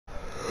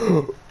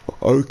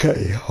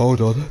Okay, hold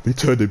on. Let me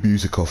turn the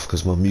music off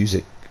because my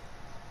music.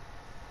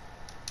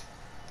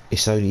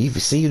 It's only you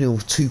see only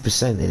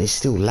 2% and it's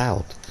still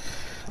loud.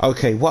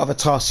 Okay, what other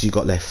tasks you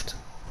got left?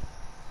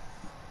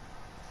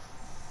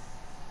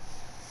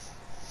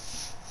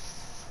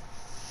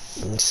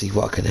 Let's see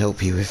what I can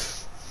help you with.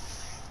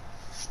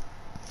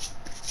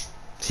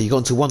 So you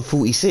got to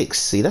 146.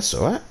 See, that's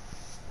all right.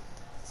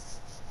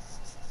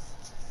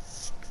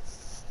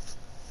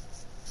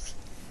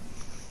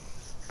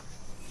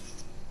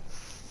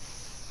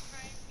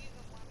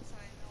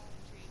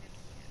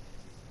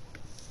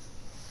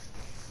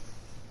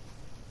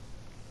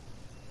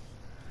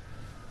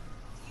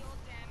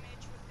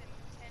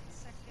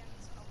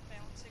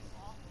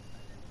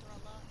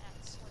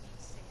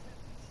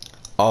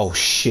 Oh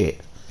shit.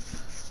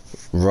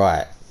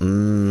 Right.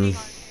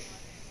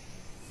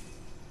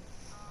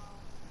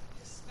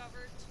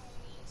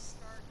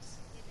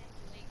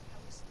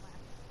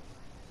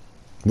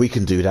 We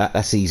can do that.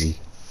 That's easy.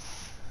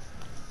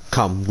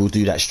 Come, we'll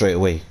do that straight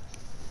away.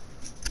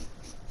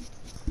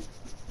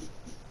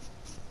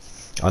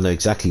 I know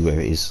exactly where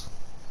it is.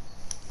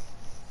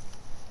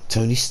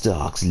 Tony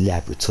Stark's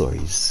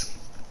laboratories.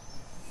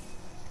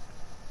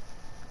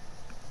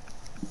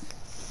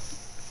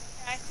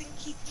 I think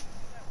he could do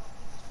that while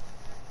he was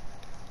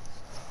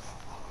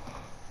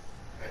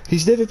preparing.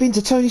 He's never been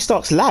to Tony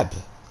Stark's lab.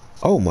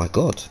 Oh my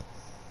god.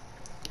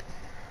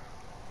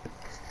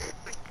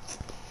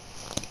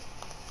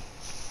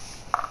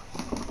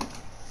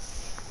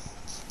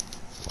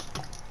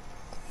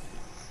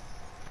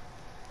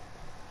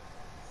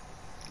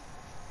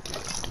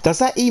 Does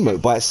that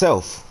emote by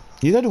itself?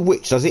 You know the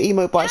witch, does it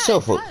emote by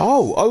itself? It does.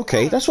 Oh,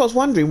 okay. That's what I was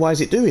wondering. Why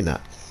is it doing that?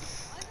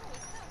 I know,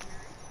 isn't that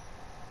weird?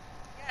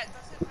 Yeah, it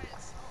does it by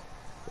itself.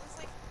 I was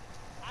like,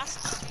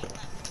 asking Jane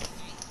that the other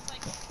day.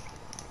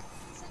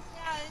 He's like,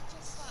 yeah, it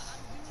just,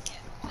 I'm doing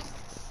it. I'm like,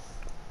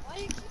 why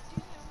do you keep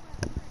doing it over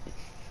and over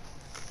again?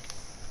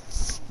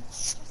 No, it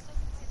just does it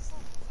by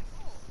itself. It's like,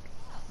 oh,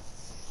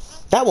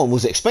 yeah. That one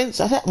was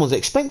expensive. That one's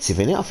expensive,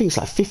 isn't it? I think it's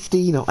like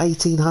 15 or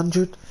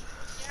 1800. Yeah,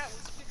 it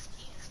was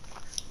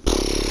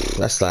 15.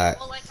 That's like.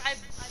 Well, like, I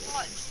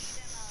bought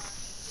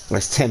Jaden,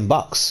 That's $10.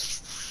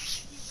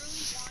 he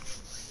really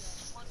wanted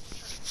the one with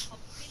the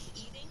pumpkin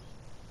eating,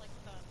 like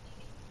the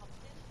eating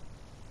pumpkin,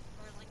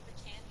 or like the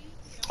candy,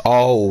 you know,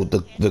 Oh, the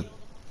candy or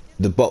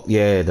the pumpkin.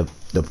 yeah, Yeah,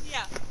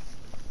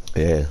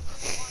 yeah. he really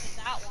wanted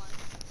that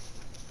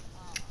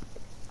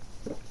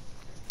one.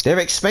 They're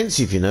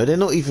expensive, you know. They're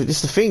not even.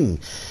 It's the thing.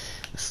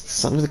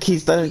 Some of the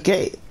kids don't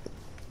get it.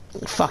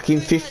 Fucking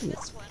We had 50.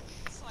 this one,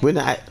 so I We're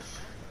got not. it,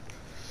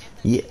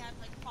 and then Yeah. we had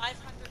like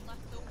 500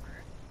 left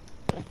over,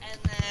 and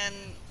then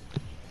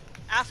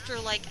after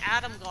like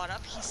Adam got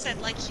up, he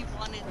said like he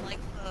wanted like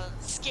the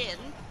skin,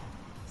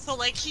 so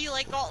like he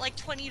like got like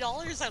 $20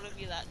 out of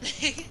me that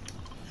day.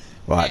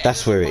 Right, I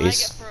that's ended up where it buying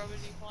is. it for him,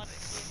 and he bought it.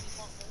 He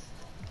bought both of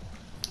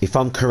them. If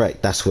I'm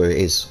correct, that's where it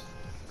is.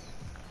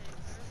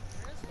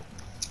 Okay, where is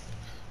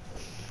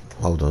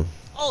it? Hold on.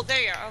 Oh, there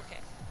you are. Okay.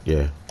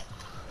 Yeah.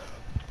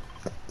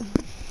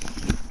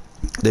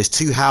 There's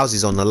two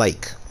houses on the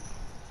lake,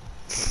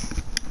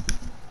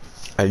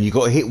 and you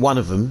got to hit one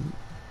of them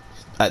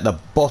at the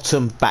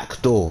bottom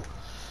back door,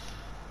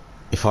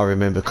 if I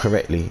remember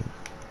correctly.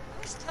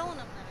 I was telling him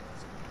that it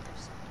was over here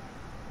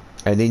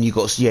somewhere. And then you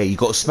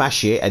got to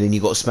smash it, and then you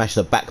got to smash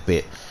the back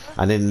bit,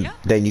 and Yeah.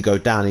 then you go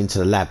down into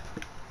the lab.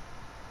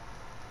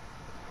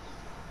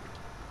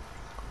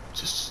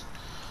 Just,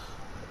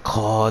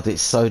 God,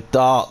 it's so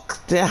dark.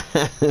 Damn.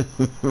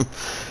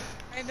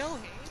 I know,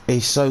 hey?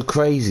 It's so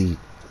crazy.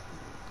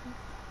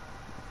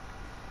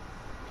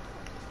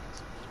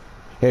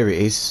 Here it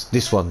is.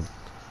 This one.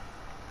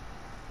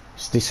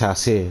 It's this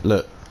house here.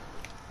 Look.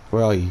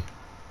 Where are you?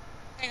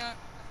 Hang on.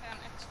 I found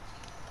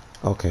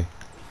XP. Okay.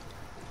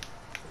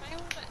 I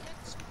found the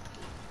XP.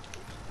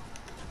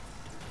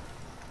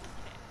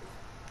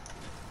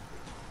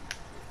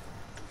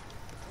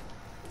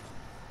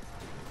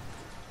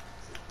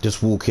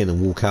 Just walk in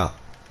and walk out.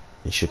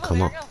 It should Oh, come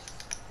there up. you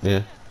go.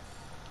 Yeah.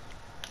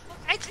 Look,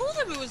 I told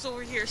him it was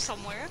over here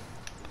somewhere.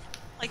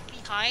 Like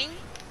behind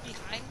the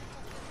fucking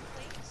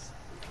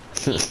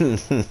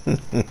place.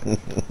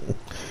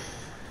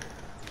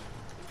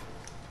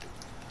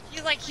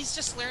 He's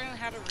just learning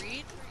how to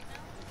read right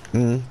now.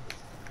 Mm.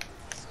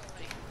 So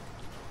like,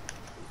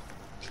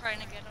 trying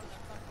to get him to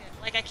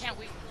fucking like I can't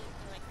wait to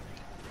like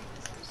read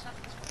his own stuff.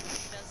 Because when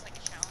he does like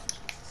a challenge,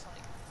 he's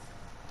like,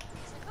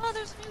 oh,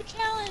 there's a new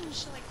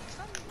challenge. Like,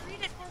 come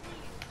read it for me.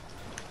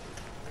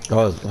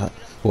 Oh,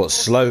 what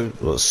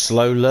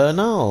slow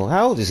learner? Or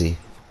how old is he?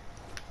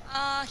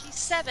 He's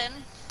 7.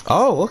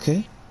 Oh,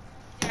 okay.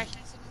 Yeah, he's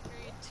in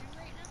grade 2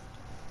 right now.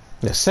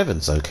 Yeah,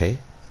 7's okay.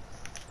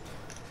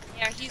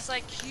 Yeah, he's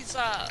like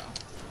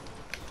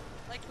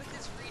with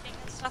his reading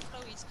and stuff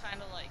though, he's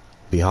kind of like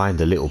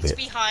Behind a little bit.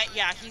 behind.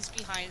 Yeah, he's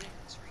behind in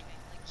his reading.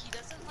 Like he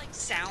doesn't like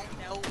sound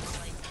out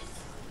like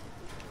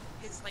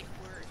his like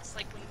words.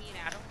 Like when me and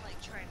Adam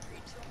like try and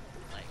read to him,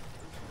 we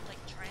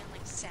like try and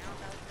like sound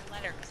out your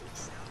letters, like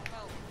sound them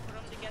out, put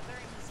them together,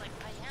 and he's like,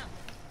 I am.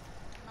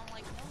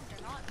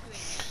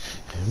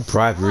 What?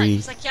 Bribery,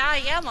 He's like, yeah, I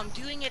am. I'm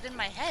doing it in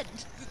my head.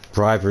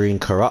 bribery and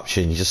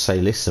corruption. You just say,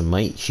 listen,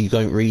 mate, if you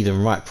don't read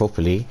and write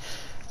properly,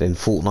 then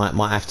Fortnite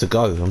might have to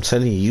go. I'm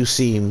telling you, you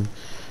see him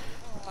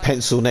Oh,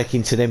 pencil neck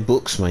into them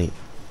books, mate.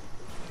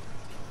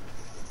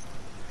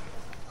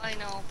 I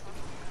know.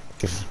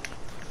 If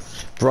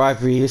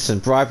bribery, listen,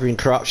 bribery and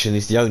corruption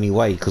is the only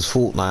way. Because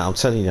Fortnite, I'm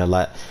telling you,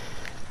 like,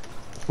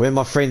 when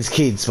my friends'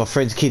 kids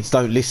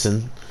don't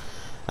listen,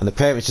 and the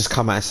parents just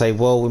come out and say,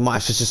 well, we might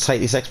have to just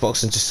take this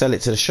Xbox and just sell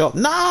it to the shop.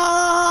 No!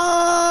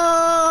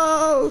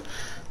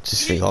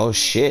 Just think, oh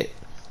shit.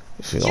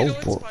 Just think, You oh know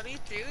what's boy. funny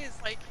too is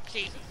like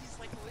Jaden, he's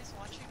like always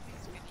watching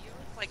these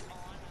videos like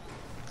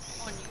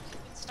on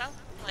YouTube and stuff.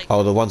 Like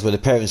Oh, the ones where the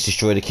parents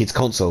destroy the kids'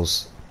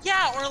 consoles.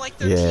 yeah, or like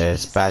their Yeah,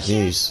 it's TVs and bad shit.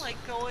 news.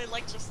 Like go and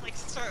like just like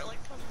start like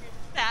fucking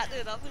batting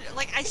it up.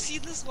 Like I see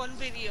this one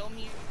video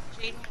me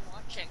and Jaden were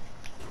watching,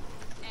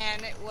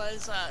 and it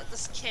was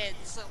this kid.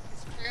 So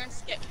his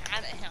parents get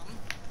mad at him,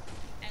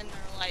 and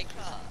they're like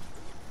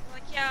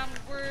yeah,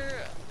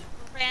 we're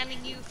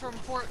banning you from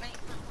Fortnite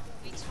for a couple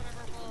weeks,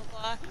 whatever,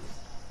 blah blah blah.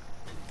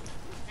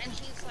 And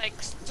he's like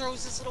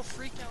throws his little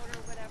freak out or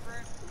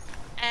whatever,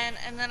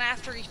 and then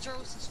after he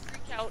throws his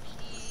freak out,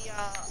 he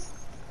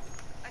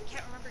I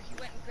can't remember, he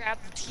went and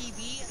grabbed the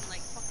TV and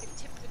like fucking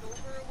tipped it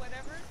over or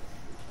whatever,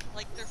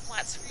 like their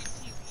flat screen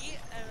TV,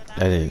 and then I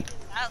after he didn't. did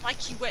that, like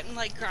he went and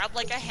like grabbed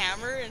like a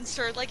hammer and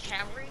started like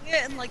hammering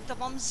it, and like the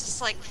mom's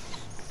just like,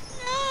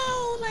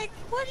 no, like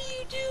what are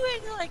you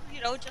doing? Like,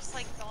 you know, just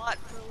like not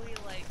really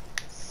like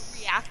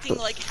reacting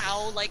like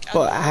how like a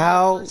But normal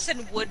how?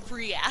 person would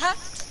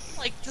react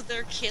like to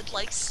their kid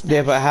like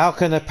Yeah, but smashing. how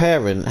can a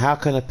parent? How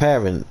can a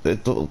parent?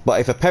 But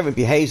if a parent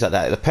behaves like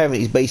that, the parent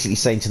is basically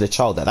saying to the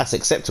child that that's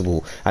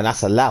acceptable and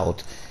that's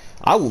allowed.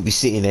 I won't be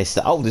sitting there.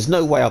 Oh, there's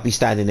no way I'll be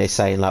standing there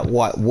saying like,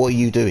 "What? What are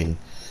you doing?"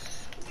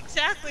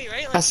 Exactly,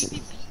 right? Like That's you'd be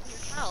beating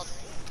your child,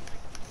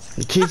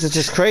 the right? kids are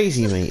just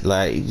crazy, mate.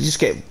 Like you just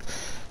get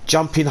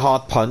jumping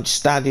hard punch,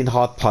 standing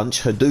hard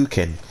punch,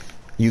 Hadouken.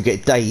 You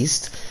get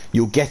dazed.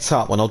 You'll get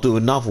up and I'll do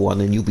another one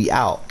and you'll be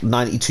out.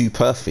 92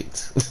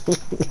 perfect. Oh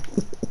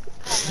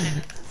man,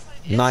 it's just like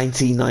it's crazy.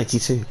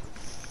 1992. Some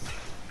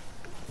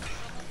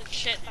of the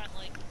shit that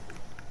like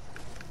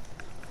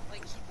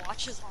he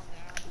watches on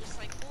there. I'm just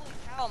like, holy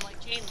cow! I'm like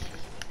Jane, like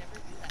he would never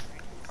do that,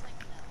 right? He's like,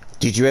 no.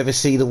 Did you ever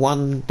see the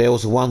one? There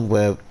was one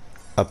where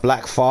a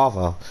black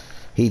father,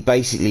 he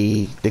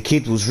basically, the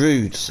kid was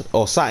rude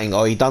or something,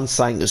 or he done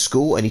something at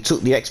school and he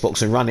took the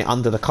Xbox and ran it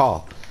under the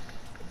car.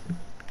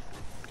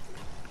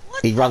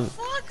 What He the run.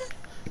 fuck?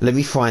 Let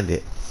me find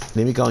it.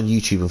 Let me go on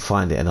YouTube and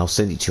find it and I'll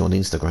send it to you on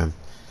Instagram.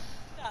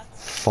 Nuts.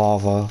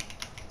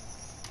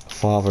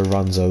 Father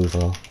runs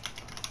over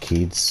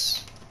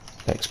kids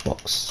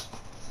Xbox.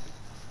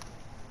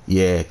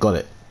 Yeah, got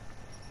it.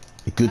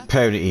 A good That's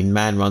parenting,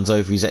 man runs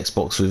over his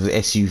Xbox with an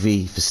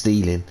SUV for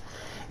stealing.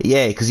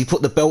 Yeah, because he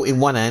put the belt in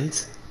one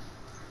hand.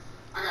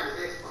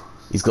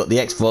 He's got the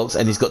Xbox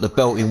and he's got the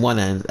belt in one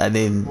hand, and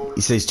then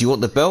he says, "Do you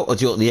want the belt or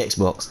do you want the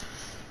Xbox?"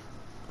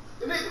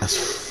 That's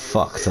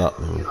fucked up,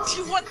 man.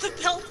 do you want the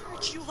belt or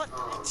do you want the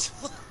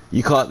Xbox?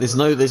 You can't. There's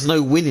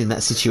no win in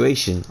that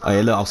situation. Oh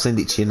yeah, look, I'll send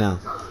it to you now.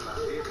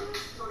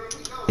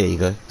 Here you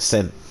go,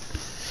 sent.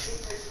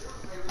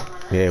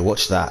 Yeah,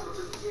 watch that.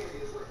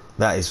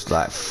 That is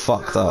like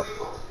fucked up.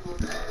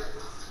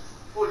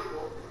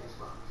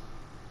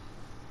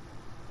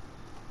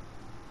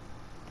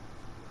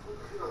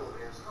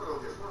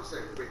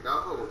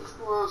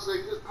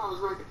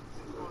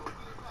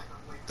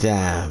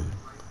 Damn.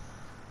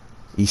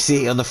 You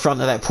see it on the front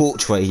of that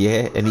porchway,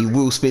 yeah, and he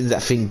will spins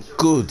that thing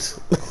good.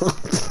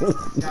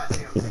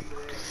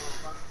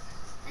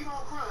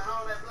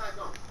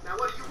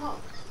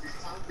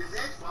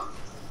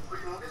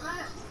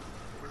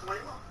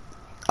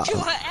 Do you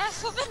want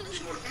ass woman?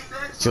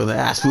 Do you want the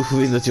ass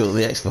whooping or do you want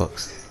the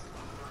Xbox?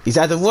 Is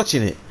Adam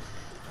watching it?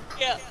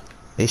 Yeah.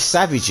 It's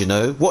savage, you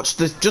know.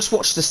 Just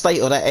watch the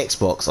state of that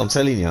Xbox. I'm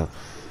telling you.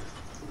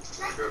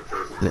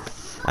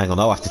 Hang on,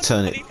 I'll have to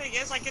turn it. The funny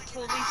thing is, I could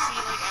totally see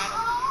like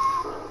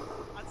Adam.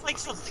 That's like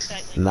something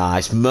that like Nah,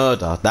 it's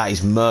murder. That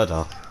is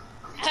murder.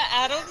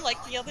 Adam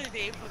like the other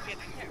day fucking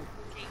I can't remember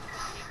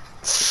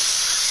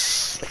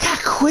Look how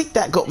quick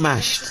that got He's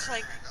mashed. just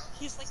like,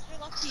 he's like, you're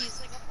lucky. He's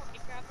like, I'll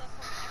fucking grab that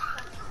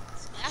fucking Xbox and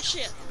smash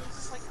it. And he's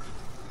just like,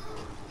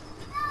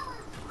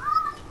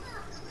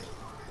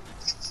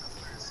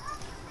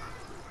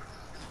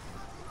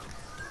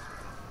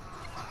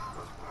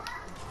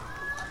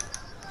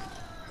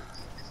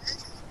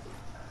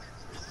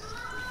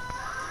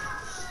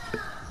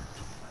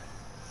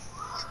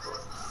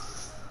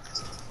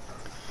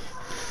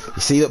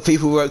 You see that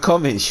people wrote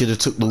comments should have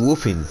took the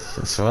whooping.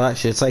 That's right,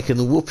 should have taken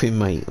the whooping,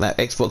 mate. That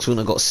Xbox wouldn't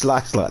have got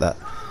sliced like that.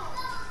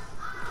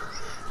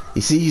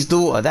 You see his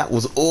daughter? That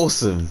was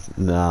awesome.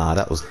 Nah,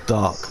 that was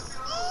dark.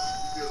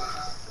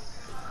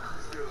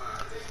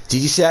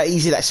 Did you see how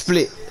easy that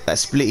split? That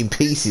split in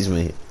pieces,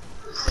 mate.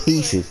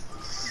 Pieces.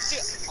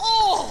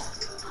 oh!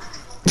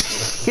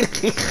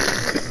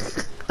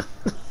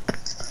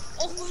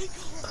 Oh my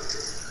god.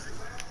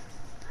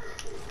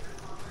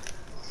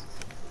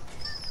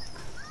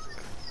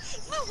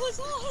 was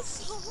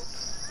awesome.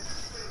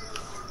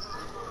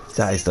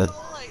 That is the So,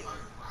 like,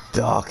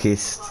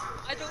 darkest.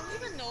 I don't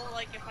even know,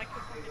 like, if I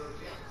could fucking do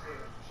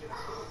it.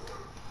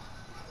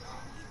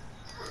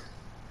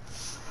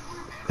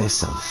 There's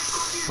some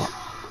fuck.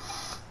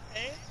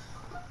 Hey?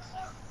 Oh,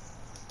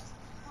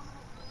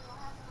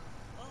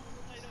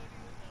 I don't even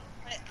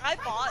know. I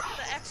bought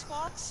the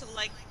Xbox, so,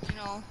 like, you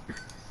know.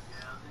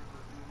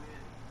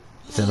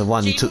 So the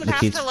one you Jane took would the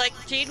have kids. to, like,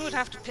 Jane would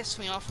have to piss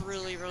me off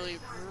really, really,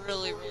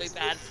 really, really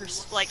bad for,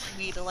 like,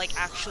 me to, like,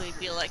 actually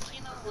be like,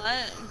 you know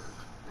what?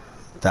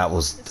 That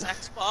was This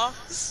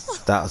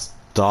Xbox.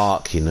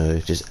 dark, you know,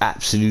 just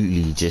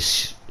absolutely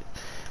just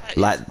That is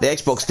like the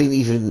Xbox didn't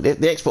even the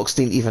Xbox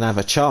didn't even have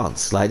a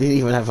chance. Like didn't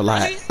even have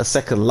right? a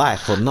second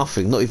life or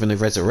nothing, not even a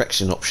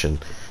resurrection option.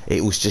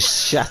 It was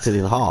just shattered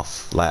in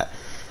half. Like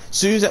as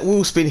soon as that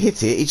wheel spin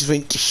hit it, it just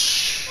went.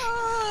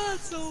 Ah,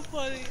 that's so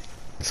funny.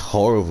 It's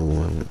horrible,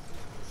 man.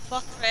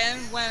 Fuck, man,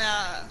 when,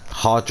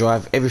 Hard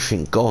drive,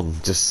 everything gone,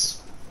 just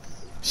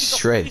we got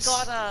shreds.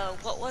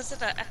 what was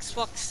it, a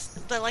Xbox,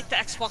 the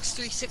Xbox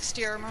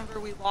 360, I remember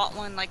we bought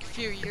one, like, a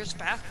few years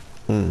back.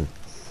 Hmm.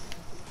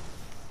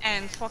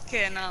 And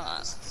fucking,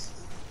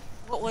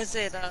 what was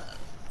it,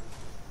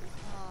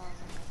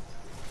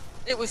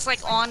 it was, like,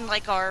 on,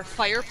 like, our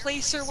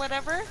fireplace or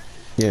whatever.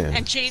 Yeah.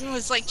 And Jaden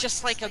was, like,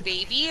 just, like, a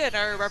baby, and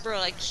I remember,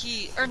 like,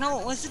 or no,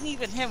 it wasn't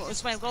even him, it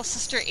was my little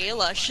sister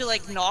Ayla. She,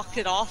 like, knocked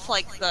it off,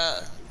 like,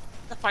 the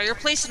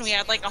fireplace, and we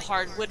had, like, a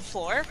hardwood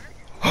floor.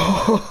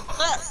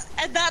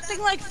 And that thing,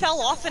 like, fell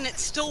off, and it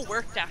still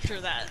worked after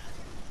that.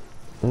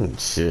 Oh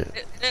shit.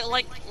 It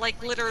like,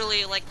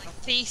 literally, like, the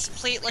face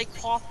plate, like,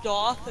 popped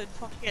off, and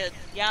fucking,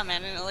 yeah,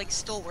 man, and it, like,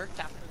 still worked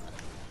after that.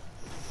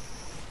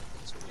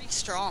 It's pretty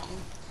strong.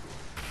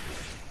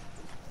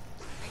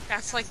 I think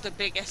that's, like, the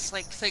biggest,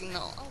 like, thing,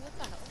 though. Oh, what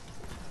the hell?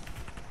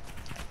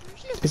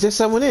 Where's you? Is there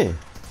someone here?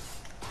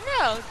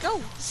 Yeah,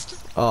 ghost.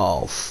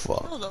 Oh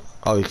fuck. Hold on.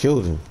 Oh, you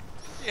killed him.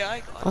 Yeah, I I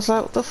got was it.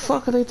 like, what the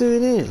fuck are they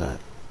doing here? Like,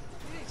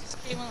 Maybe it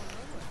just came out of nowhere.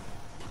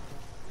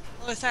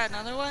 Oh, is that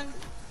another one?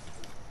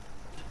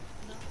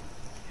 No.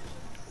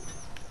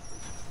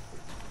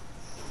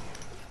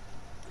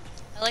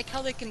 I like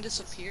how they can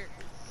disappear.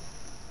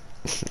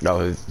 no,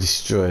 it's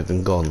destroyed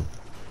and gone.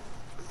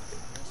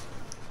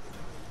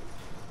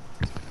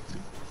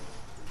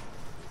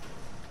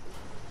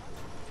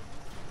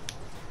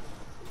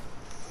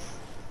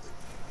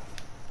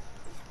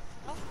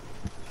 Oh,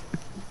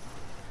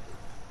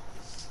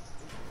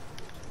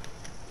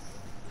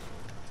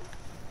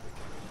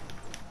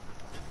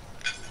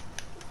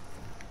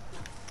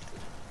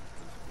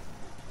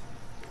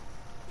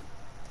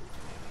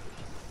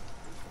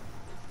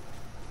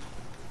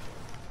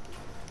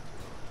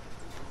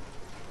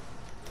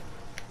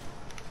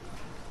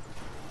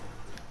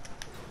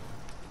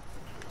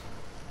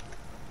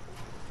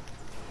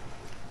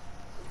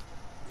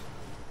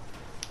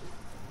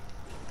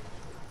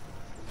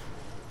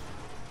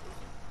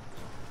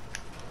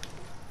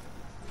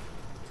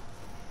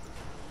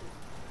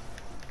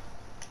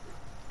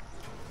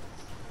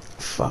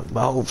 Fuck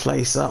my whole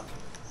place up.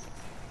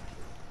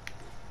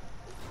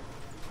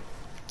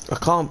 I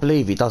can't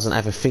believe it doesn't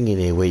have a thing in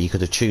here where you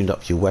could have tuned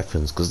up your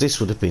weapons, because this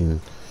would have been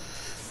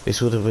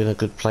a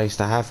good place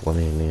to have one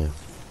in here.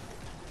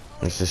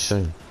 It's a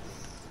shame.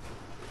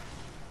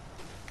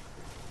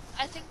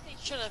 I think they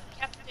should have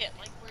kept it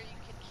like where you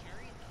could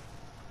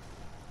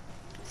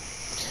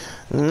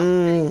carry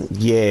them.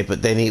 Yeah,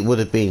 but then it would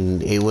have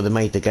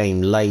made the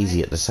game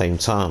lazy at the same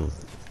time.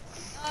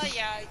 Oh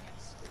yeah, I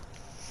guess.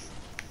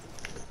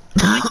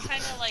 Like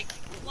kind of like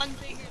one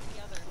thing or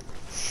the other.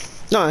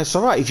 No, it's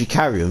alright if you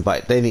carry them,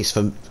 but then it's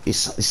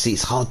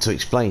hard to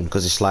explain,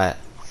 because it's like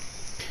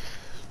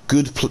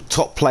good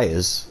top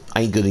players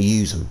ain't gonna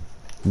use them.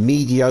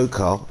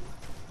 Mediocre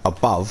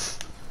above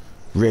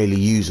rarely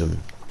use them.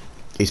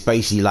 It's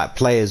basically like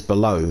players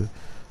below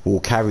will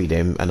carry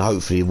them and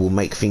hopefully will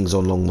make things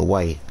along the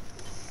way.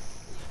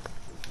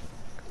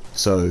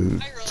 So I really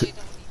don't even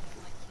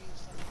like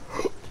use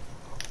them.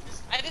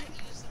 I didn't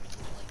use them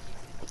until like you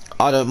could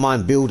carry. I don't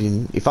mind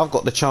building. If I've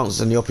got the chance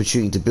and the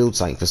opportunity to build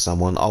something for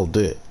someone, I'll do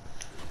it.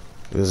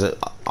 Because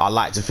I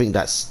like to think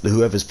that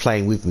whoever's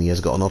playing with me has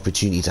got an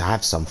opportunity to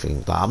have something.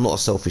 Like, I'm not a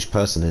selfish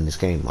person in this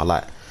game.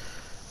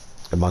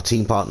 And my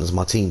team partner's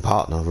my team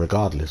partner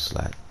regardless.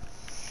 Like,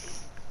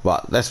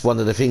 but that's one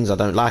of the things I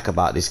don't like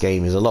about this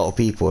game, is a lot of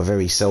people are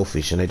very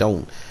selfish and they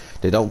don't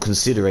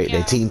considerate their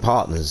Yeah. team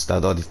partners,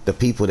 the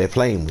people they're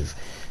playing with.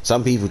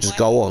 Some people just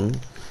go on.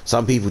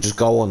 Some people just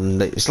go on.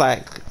 And it's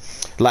like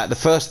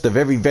the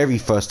very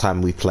first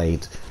time we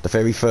played, the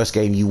very first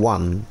game you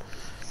won.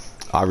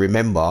 I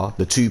remember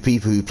the two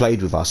people who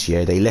played with us.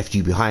 Yeah, they left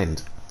you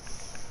behind,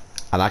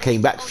 and I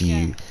came back for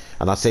you,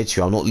 and I said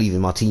to you, I'm not leaving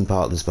my team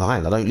partners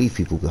behind. I don't leave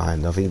people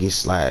behind. I think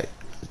it's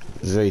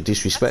very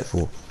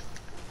disrespectful.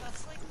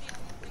 That's like the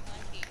only thing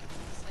I hate.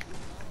 It's like,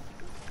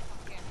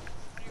 fucking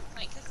when you're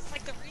playing, because it's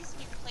like the reason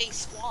you play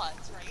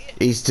squads, right?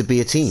 Is to be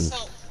a team,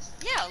 So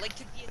yeah, like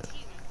to be a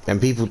team.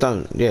 and people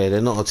don't. Yeah, they're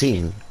not a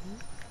team.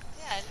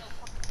 Yeah, no,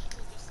 fucking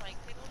people just like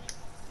they don't even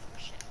do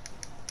shit.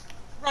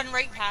 run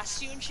right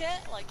past you and shit.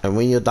 Like, And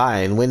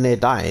when when they're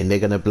dying, they're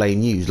gonna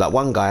blame you. Like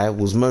one guy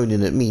was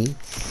moaning at me.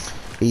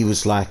 He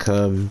was like,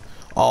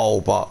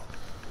 "Oh, but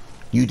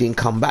you didn't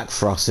come back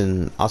for us."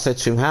 And I said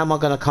to him, "How am I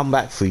gonna come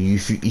back for you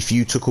if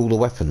you took all the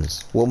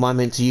weapons? What am I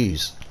meant to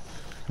use?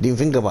 Didn't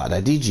think about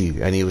that, did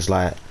you?" And he was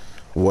like,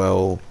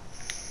 well,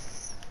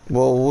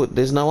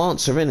 there's no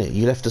answer in it.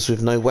 You left us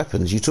with no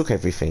weapons. You took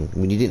everything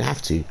when you didn't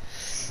have to.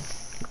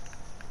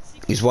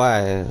 It's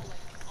why like,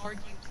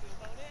 argue too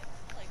about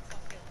it. Like,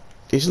 fuck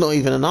it. it's not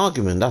even an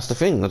argument. That's the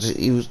thing.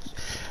 He was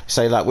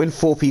say like when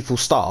 4 people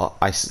start.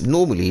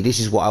 Normally this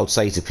is what I would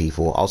say to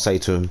people. I'll say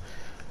to them,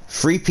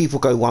 3 people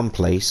go one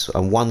place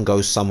and 1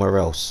 goes somewhere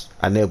else,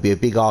 and there'll be a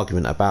big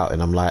argument about it.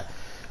 And I'm like,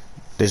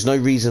 there's no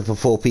reason for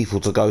 4 people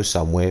to go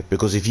somewhere,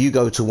 because if you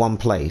go to one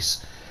place,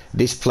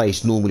 this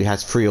place normally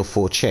has 3 or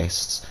 4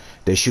 chests.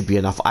 There should be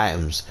enough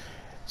items.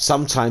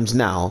 Sometimes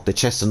now the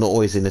chests are not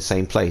always in the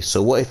same place.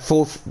 So what if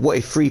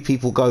 3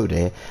 people go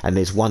there and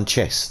there's 1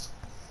 chest?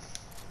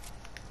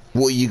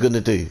 What are you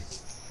gonna do?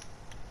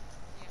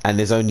 And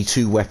there's only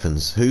 2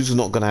 weapons. Who's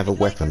not gonna have a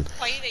weapon? Like,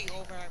 fighting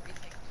over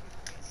everything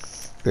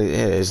too.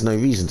 Yeah, there's no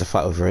reason to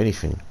fight over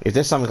anything. If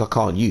there's something I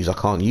can't use, I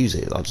can't use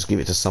it. I'll just give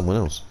it to someone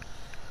else.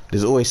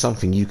 There's always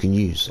something you can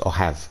use or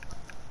have.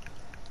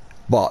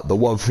 But the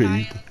one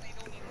thing,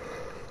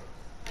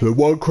 the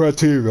one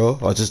criteria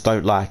I just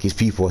don't like is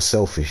people are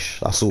selfish.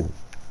 That's all.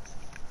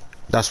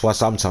 That's why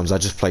sometimes I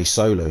just play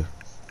solo.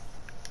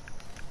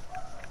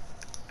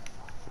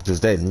 Because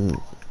then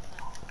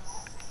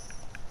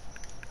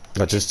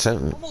I just tell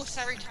them. Almost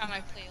every time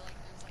I play, like,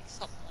 there's like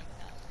something like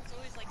that. There's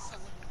always like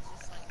someone who's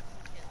just like,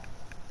 you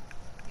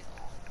know.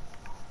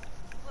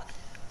 What?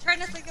 Trying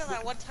to think of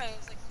that one time I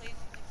was like playing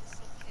with like this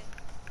little kid.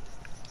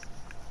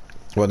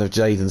 One of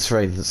Jaden's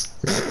friends.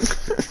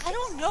 I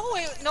don't know.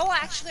 No,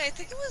 actually, I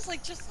think it was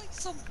like just like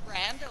some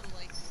random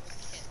like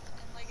little kid,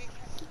 and like it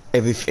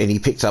kept. And he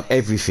picked up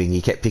everything.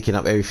 He kept picking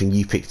up everything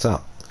you picked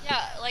up.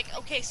 Yeah, like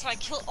okay, so I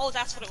killed. Oh,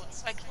 that's what it was.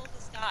 So I killed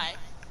this guy,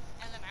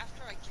 and then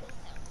after I killed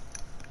him,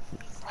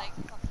 he's like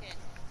fucking.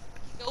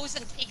 He goes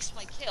and takes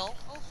my kill.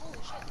 Oh, holy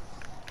shit!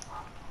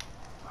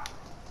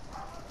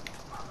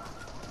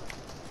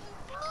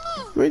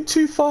 Oh, Went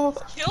too far.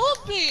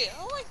 killed me!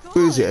 Oh my god!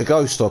 Who is it? A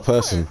ghost or a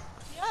person?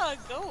 Yeah, a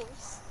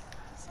ghost.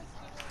 It's like,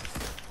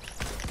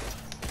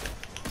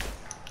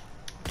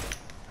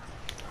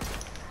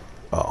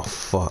 Oh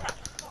fuck!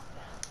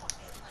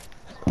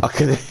 I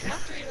can. after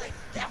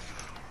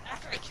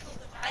I killed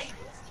the guy, he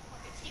goes and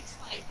fucking takes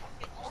my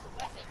fucking all the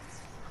weapons.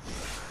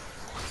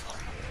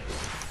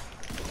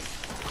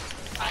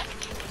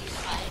 Finally, when he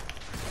died,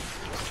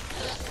 he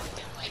was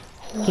fucking like,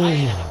 oh, I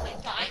had to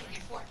like die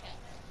before him.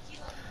 He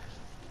like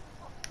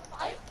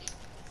revived me.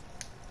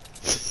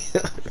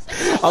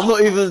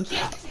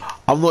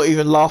 I'm not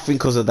even laughing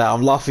because of that.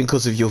 I'm laughing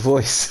because of your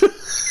voice.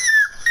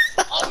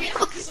 Oh yeah,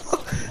 because of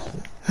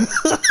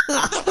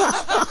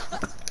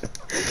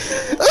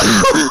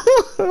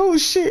Oh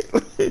shit!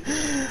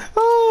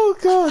 Oh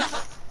god!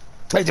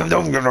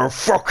 I'm gonna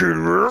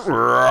fucking.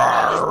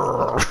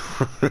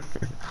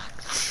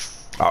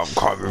 I'm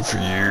coming for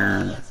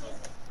you.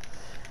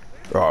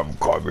 I'm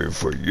coming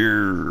for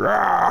you.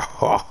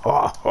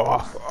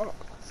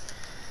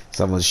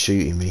 Someone's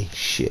shooting me.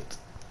 Shit.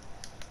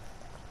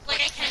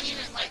 like I can't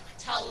even like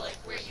tell like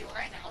where you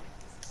are now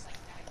because it's like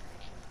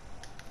vibrating.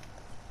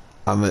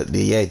 I'm at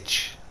the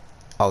edge.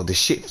 Oh,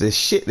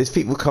 there's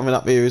people coming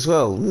up here as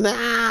well.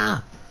 Nah!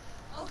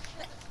 Oh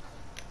shit.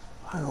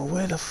 Hang on,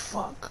 where the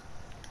fuck?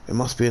 There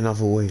must be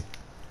another way.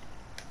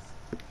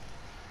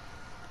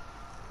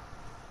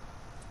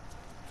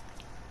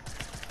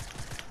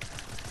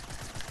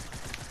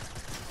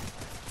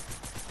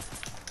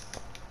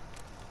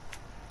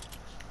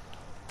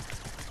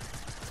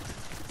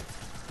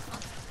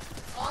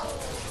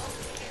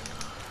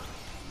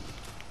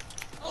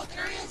 Oh,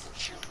 there he is.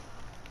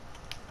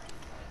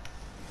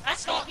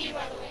 That's not me,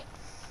 by the way.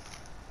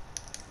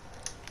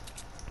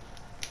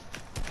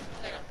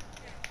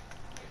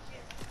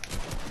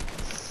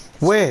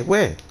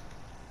 Where?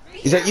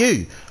 Is that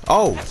you?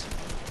 Oh.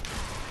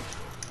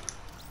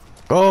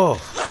 Oh.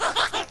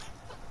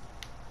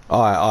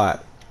 Alright.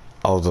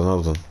 Hold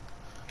on.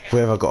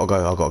 Where have I got to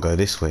go? I've got to go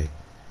this way.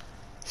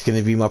 It's going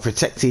to be my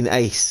protecting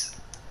ace.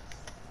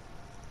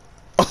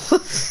 I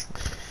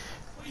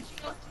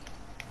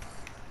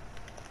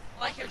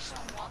hear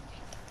someone walking.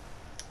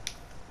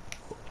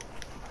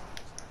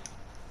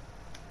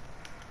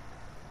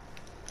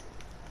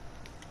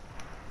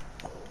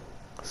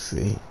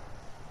 See?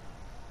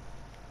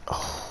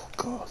 Oh,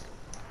 God.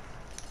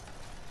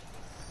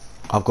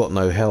 I've got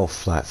no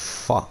health. Like,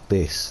 fuck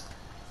this.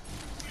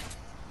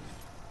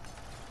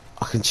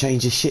 I can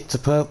change this shit to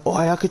purple. Oh,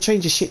 I could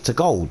change this shit to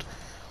gold.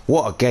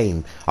 What a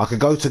game. I could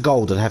go to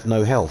gold and have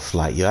no health.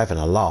 Like, you're having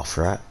a laugh,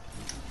 right?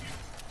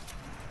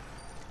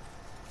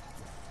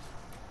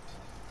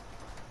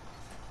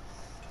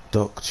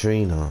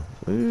 Doctrina.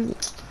 Ooh,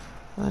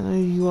 I know who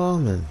you are,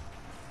 man.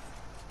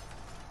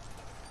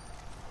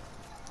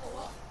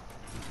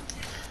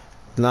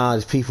 Nah,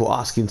 there's people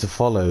asking to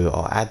follow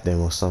or add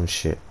them or some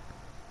shit.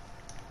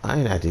 I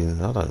ain't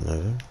adding. I don't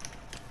know.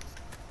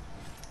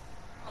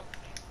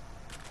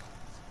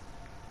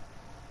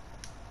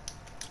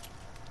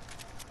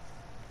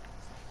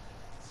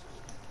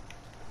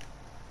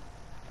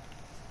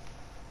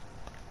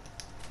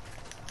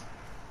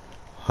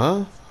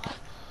 Huh?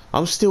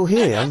 I'm still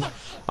here.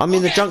 I'm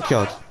in the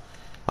junkyard.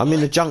 I'm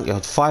in the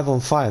junkyard. 5 on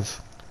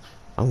 5.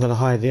 I'm gonna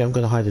hide here. I'm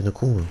gonna hide in the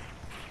corner.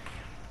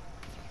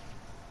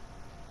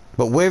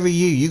 But where are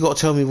you? You gotta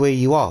tell me where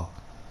you are.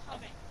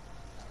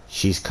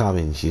 She's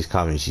coming. She's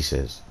coming. She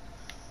says.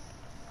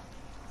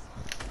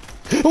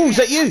 Oh, is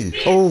that you?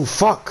 Oh,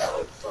 fuck!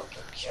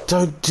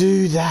 Don't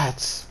do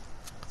that.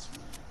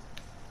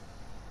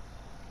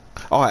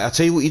 Alright, I'll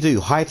tell you what you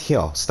do. Hide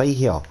here. Stay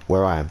here,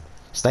 where I am.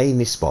 Stay in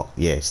this spot.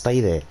 Yeah, stay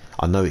there.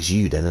 I know it's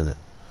you then, isn't it?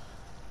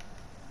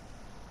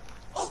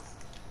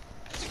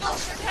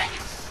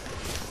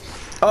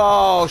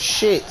 Oh,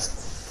 shit!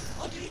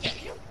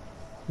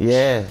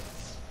 Yeah.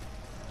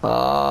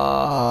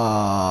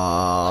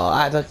 Oh,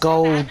 I had a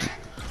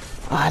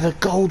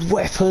gold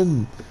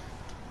weapon.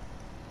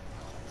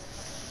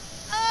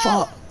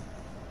 Fuck.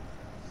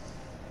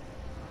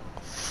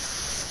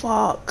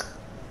 Fuck.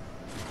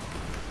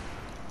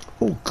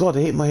 Oh god,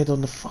 I hit my head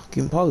on the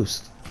fucking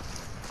post.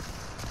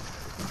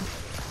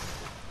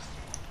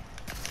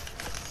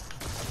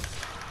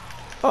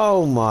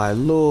 Oh my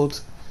lord.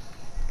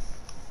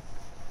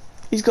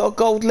 He's got a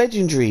gold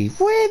legendary.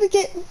 Where to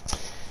get...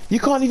 You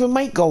can't even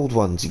make gold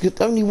ones. You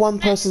could only one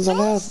person's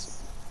allowed.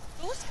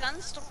 Those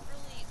guns don't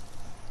really...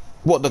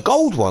 What, the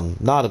gold one?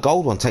 Nah, the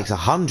gold one takes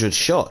 100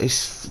 shot.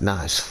 It's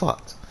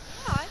fucked.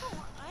 Yeah, I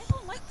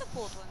don't like the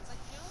gold ones. I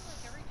feel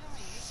like every time I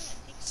use it,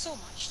 it takes so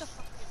much to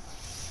fucking...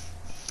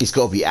 It's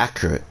got to be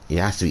accurate. It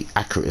has to be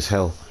accurate as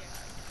hell. Yeah.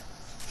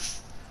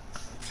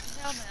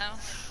 No.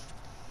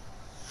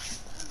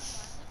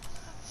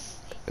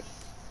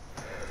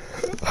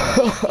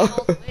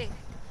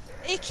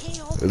 AK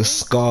all the way. The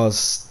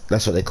scars,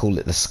 that's what they call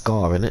it, the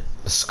scar, innit?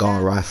 The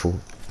scar rifle. Yeah,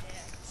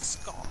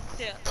 scar.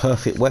 Yeah.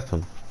 Perfect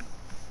weapon.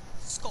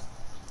 Scar.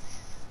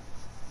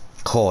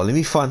 Cool, let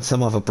me find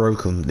some more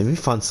broken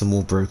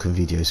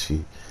videos for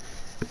you.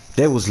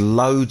 There was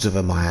loads of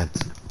them I had.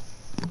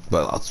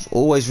 But I'll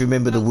always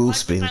remember the wheel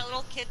spin. That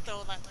little kid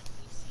though, that like you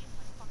see him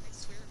like fucking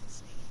swear on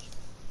stage.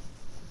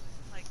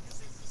 Like,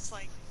 cause it's just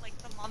like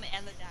the mom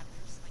and the dad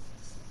are just like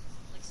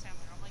standing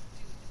there. I'm like,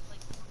 dude,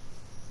 like,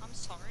 I'm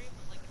sorry,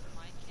 but like if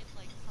my kid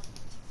like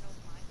fucking took out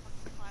my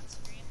fucking flat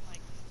screen,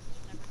 like,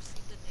 you'd never see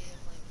the day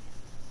of like.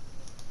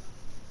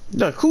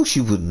 No, of course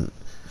you wouldn't.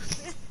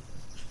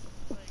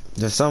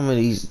 There's some of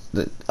these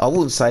that I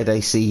wouldn't say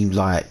they seem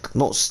like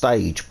not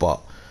stage,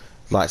 but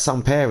like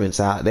some parents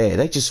out there,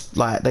 they just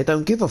like they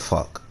don't give a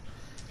fuck.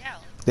 Yeah.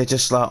 They're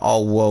just like,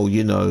 oh well,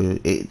 you know,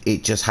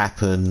 it just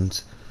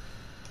happened.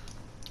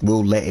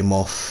 We'll let him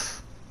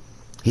off.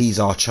 He's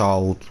our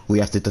child. We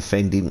have to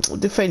defend him.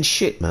 Defend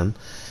shit, man.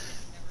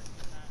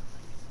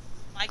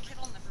 My kid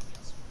will never be a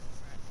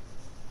superhero.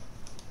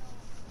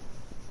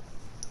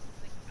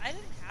 Like, I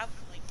didn't have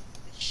like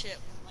this shit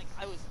when like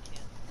I was a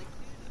kid. Like,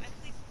 dude, I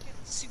played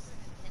fucking Super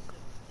Nintendo.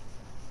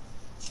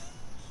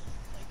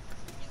 Like,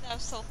 you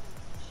have cell phone.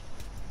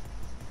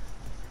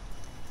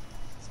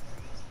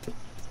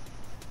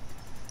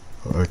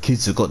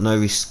 Kids have got no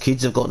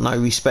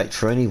respect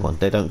for anyone.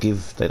 They don't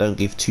give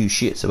two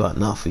shits about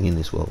nothing in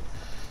this world.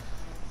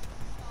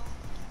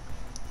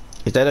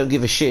 If they don't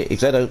give a shit,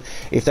 if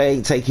they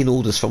ain't taking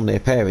orders from their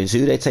parents,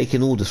 who they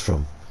taking orders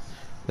from?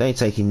 They ain't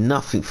taking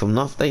nothing from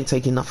They ain't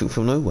taking nothing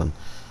from no one.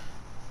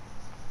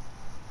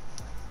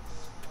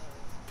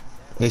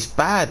 It's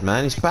bad,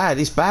 man. It's bad.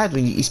 It's bad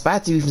it's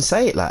bad to even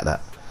say it like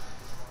that.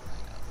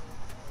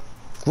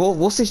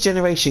 What's this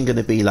generation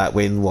gonna be like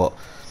when what?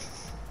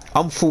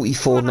 I'm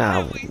 44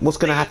 now. What's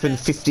gonna happen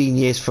 15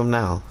 years from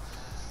now?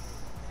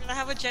 We're gonna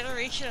have a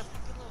generation of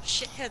fucking little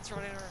shitheads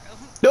running around.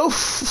 No.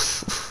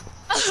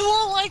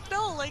 Well, like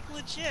no, like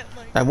legit.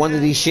 Like. And one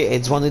of these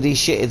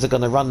shitheads are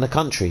gonna run the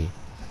country,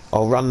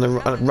 or run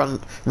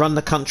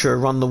the country, or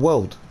run the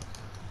world.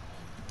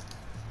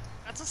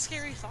 That's a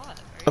scary thought.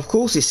 Right? Of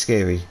course it's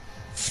scary.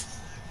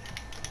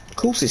 Of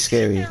course it's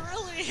scary. It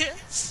really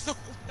is.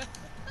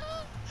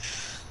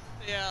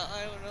 Yeah,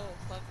 I don't know.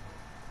 But...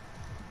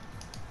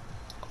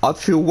 I'd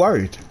feel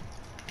worried.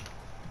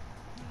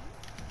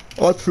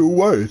 I'd feel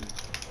worried.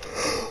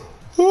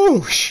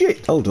 Oh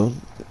shit! Hold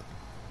on.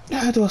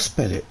 How do I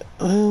spell it?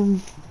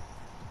 Oh,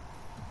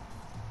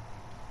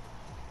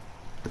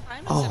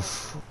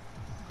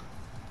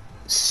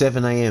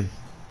 7 AM.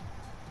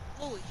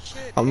 Holy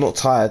shit! I'm not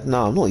tired.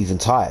 No, I'm not even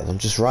tired. I'm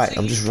just right. So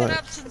I'm just you've been right.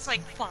 up since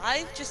like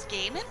 5, just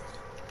gaming?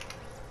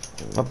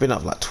 I've been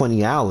up like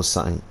 20 hours,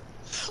 something.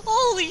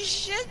 Holy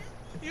shit!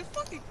 You're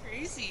fucking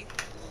crazy.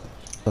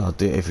 I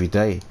do it every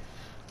day.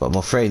 But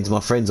my friends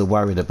are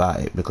worried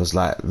about it because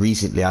like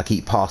recently I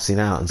keep passing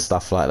out and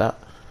stuff like that.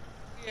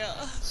 Yeah.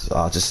 So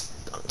I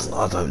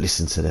don't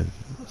listen to them.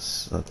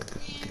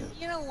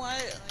 You know what?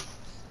 Like,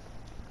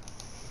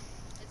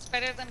 it's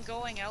better than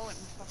going out and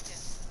fucking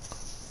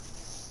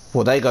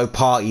Well, they go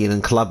partying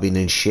and clubbing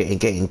and shit and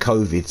getting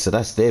COVID, so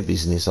that's their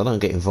business. I don't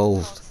get Oh,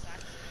 involved.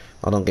 exactly.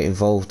 I don't get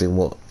involved in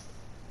what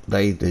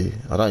they do.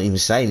 I don't even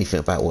say anything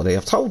about what they.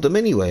 I've told them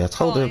anyway. I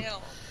told Oh, I them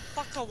know.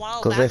 Fuck a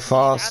while because they're back, me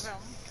and fast. Adam.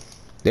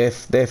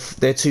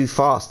 They're too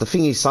fast. The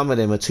thing is, some of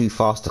them are too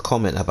fast to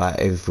comment about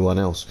everyone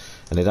else,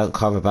 and they don't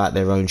cover about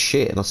their own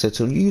shit. And I said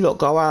to them, "You lot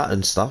go out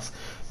and stuff.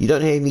 You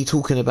don't hear me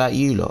talking about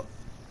you lot.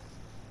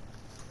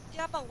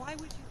 Yeah, but why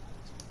would you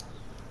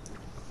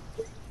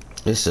want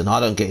to? Listen, I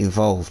don't get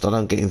involved. I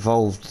don't get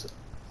involved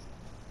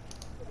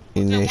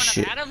in Fucking their one of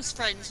shit. Adam's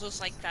friends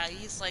was like that.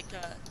 He's like,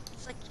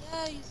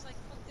 yeah, he's like,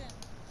 fucking,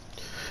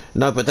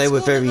 No, but they let's were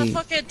go to the very.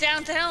 fucking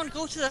downtown,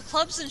 go to the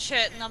clubs and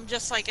shit. And I'm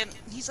just like, and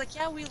he's like,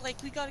 yeah, we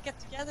gotta get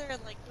together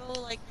and like go go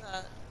to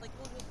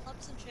the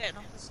clubs and shit. And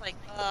I'm just like,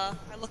 I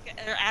look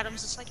at or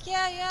Adam's just like,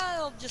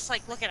 yeah. I'm just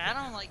like looking at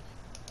him, I'm like,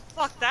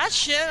 fuck that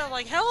shit. I'm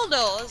like, hell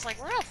no. I was like,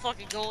 we're not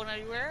fucking going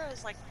anywhere. I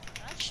was like,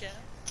 fuck that shit.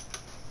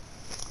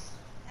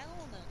 Hell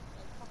no.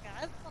 Like, fucking,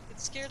 I'm fucking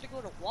scared to go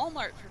to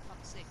Walmart for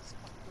fuck's sake. Just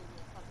fucking go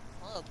to a fucking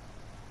club.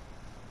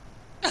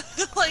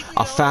 Like, you I know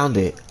what I found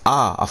mean? it.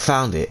 I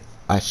found it.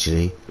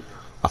 Actually,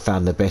 I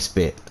found the best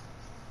bit.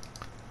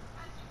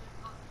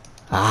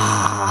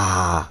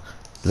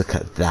 Look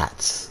at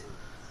that.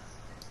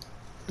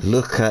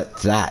 Look at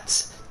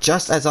that.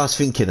 Just as I was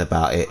thinking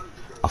about it,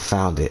 I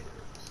found it.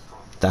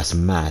 That's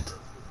mad.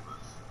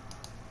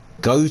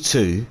 Go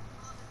to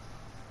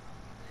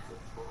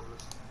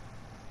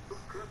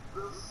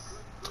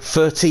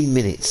 13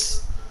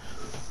 minutes.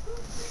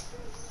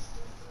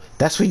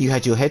 That's when you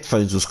had your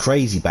headphones was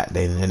crazy back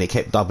then and it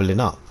kept doubling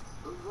up.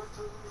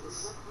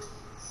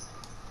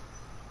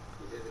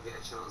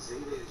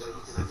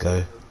 There you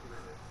go.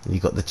 You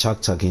got the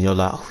chug chug and you're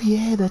like, oh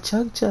yeah, the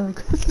chug chug.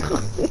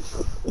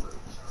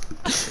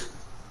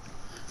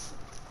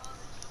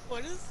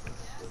 What is?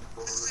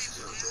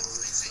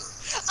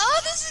 Oh,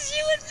 this is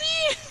you and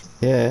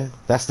me! Yeah,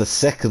 that's the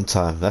second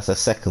time. That's the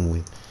second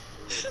win.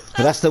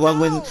 But That's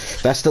dope!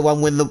 that's the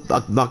one when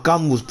my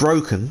gun was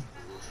broken,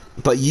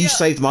 but you Yeah.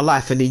 saved my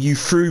life and then you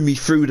threw me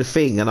through the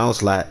thing and I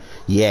was like,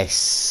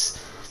 yes.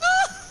 Yeah,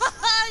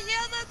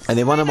 that's And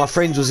then one right, of my I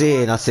friends was saw here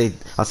that. and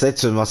I said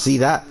to him, I see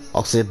that?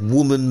 I said,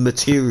 woman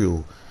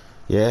material.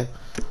 Yeah?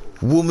 Oh,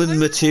 Woman you remember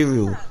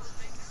material. that?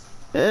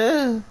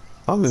 Yeah,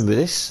 I remember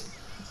this.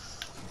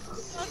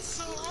 That's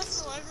so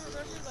awesome, I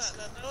remember that.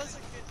 That was a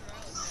good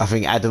round. I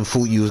think Adam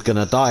thought you was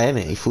gonna die,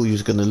 innit? He thought you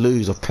was gonna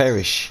lose or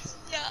perish.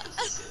 Yeah.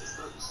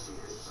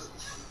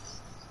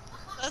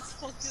 That's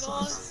fucking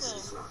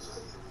awesome.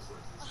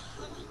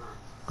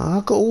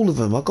 I got all of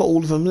them. I got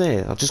all of them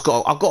there. I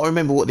got to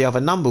remember what the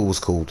other number was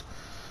called.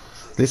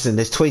 Listen,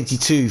 there's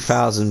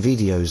 22,000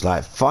 videos.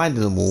 Like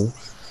finding them all,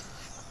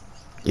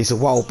 it's a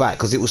while back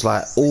because it was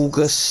like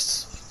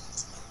August.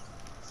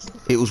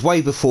 It was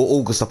way before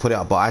August I put it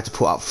up, but I had to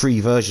put up 3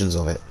 versions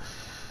of it.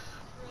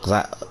 Cause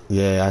I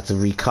had to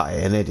recut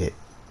it and edit.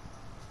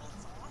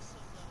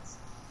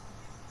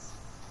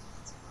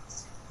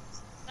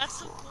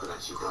 That's awesome, though.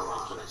 That's so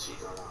cool that you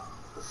got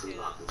that shit.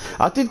 Yeah.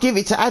 I did give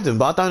it to Adam,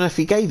 but I don't know if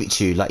he gave it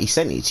to you. Like he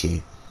sent it to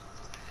you.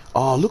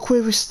 Oh, look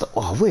where we're stuck.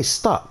 Oh, we're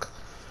stuck.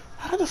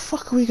 How the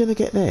fuck are we gonna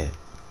get there?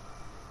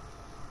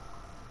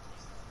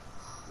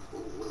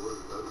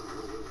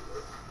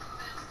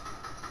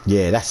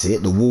 Yeah, that's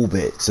it, the wall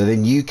bit. So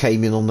then you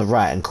came in on the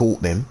right and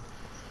caught them.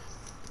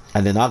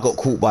 And then I got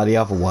caught by the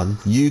other one.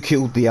 You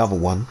killed the other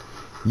one.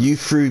 You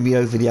threw me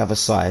over the other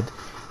side.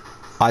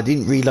 I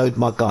didn't reload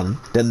my gun.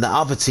 Then the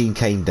other team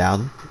came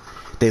down.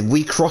 Then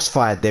we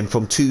crossfired them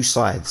from 2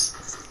 sides.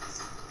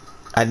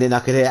 And then I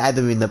could hear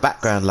Adam in the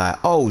background like,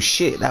 oh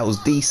shit, that was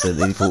decent.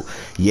 And he thought,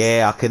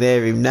 yeah, I can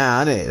hear him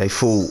now, innit?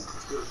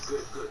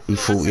 He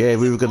thought, yeah,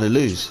 we were going to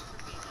lose.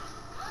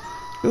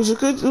 It was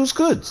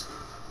good.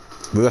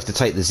 We'll have to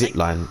take the zip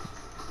line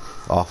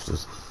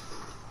afterwards.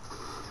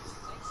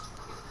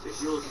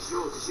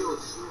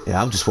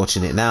 Yeah, I'm just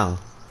watching it now.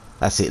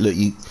 That's it. Look,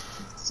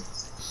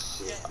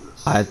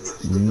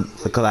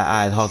 look at that.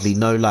 I had hardly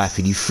no life,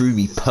 and you threw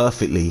me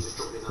perfectly,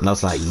 and I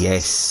was like,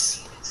 yes,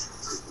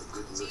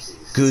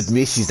 good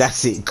misses.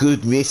 That's it.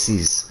 Good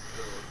misses.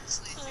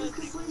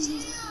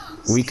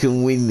 We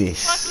can win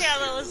this. Fuck yeah,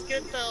 that was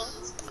good though.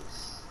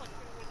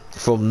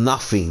 From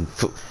nothing.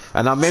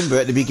 And I remember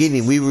at the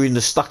beginning we were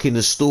stuck in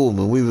the storm,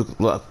 and we were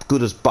like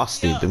good as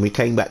busted, Yeah. and we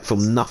came back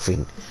from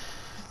nothing.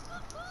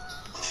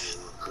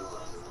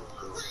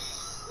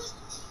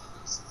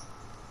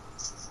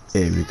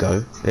 Here we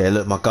go. Yeah,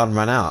 look, my gun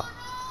ran out.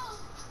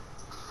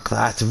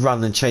 I had to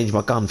run and change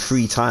my gun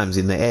 3 times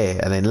in the air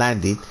and then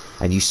landed,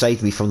 and you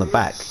saved me from the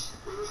back.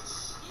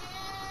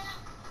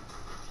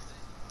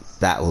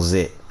 That was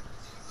it.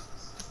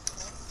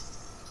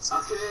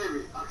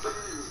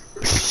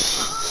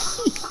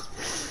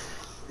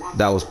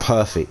 That was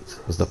perfect.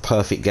 It was the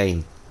perfect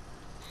game.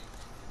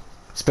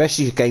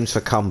 Especially games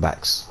for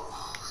comebacks.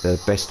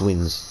 The best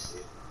wins.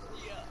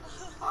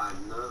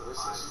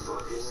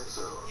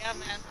 Yeah,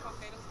 man. Fuck,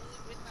 I don't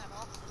really win that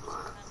often.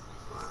 Sometimes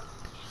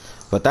I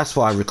just But that's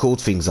why I record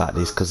things like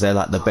this, because they're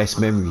like the best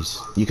memories.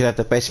 You can have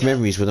the best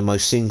memories with the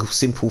most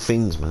simple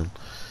things, man.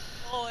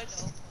 Oh, I know.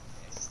 Okay.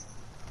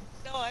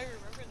 No, I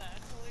remember that. I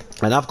totally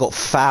remember. And I've got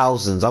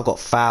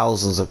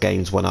thousands of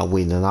games when I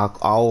win, and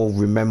I'll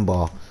remember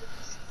I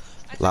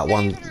like think I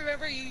one. even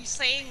remember you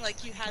saying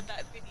like you had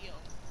that video.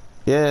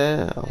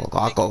 Yeah, And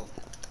I like, got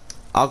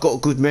a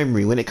good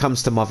memory when it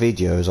comes to my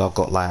videos. I've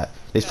got like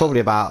there's yeah. probably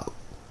about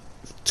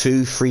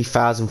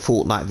 2,000-3,000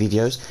 Fortnite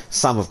videos.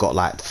 Some have got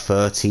like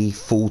 30,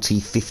 40,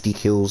 50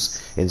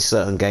 kills in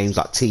certain games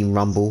like Team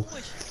Rumble.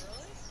 Holy shit,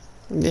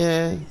 really? That's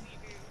Yeah, crazy,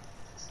 dude.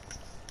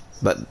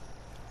 but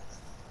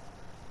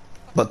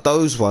Fucking but crazy.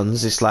 those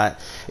ones, it's like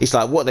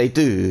what they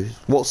do.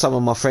 What some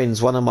of my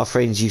friends, one of my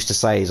friends used to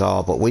say is,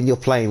 "Oh, but when you're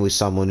playing with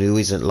someone who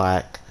isn't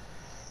like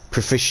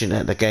proficient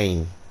at the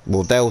game."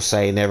 Well, they'll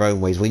say in their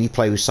own ways, when you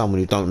play with someone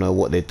who don't know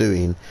what they're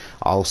doing,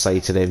 I'll say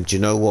to them, do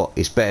you know what?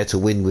 It's better to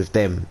win with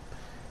them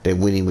than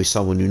winning with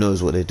someone who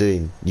knows what they're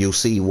doing. You'll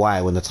see why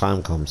when the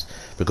time comes,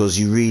 because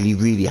you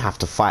really have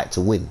to fight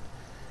to win.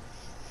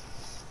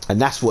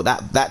 And that's what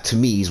that to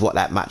me is what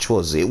that match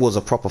was. It was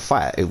a proper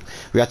fight.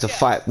 We had to Yeah.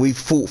 fight. We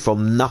fought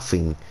from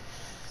nothing.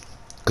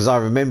 Because I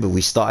remember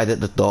we started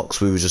at the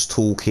docks, we were just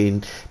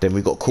talking, then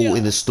we got caught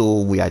in the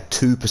storm, we had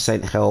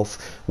 2% health,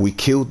 we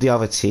killed the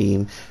other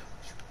team,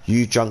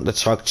 you junked the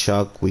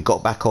chug, we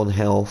got back on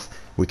health,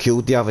 we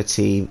killed the other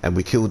team, and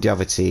we killed the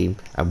other team,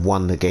 and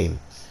won the game.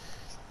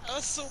 I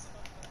was so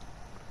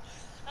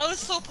I was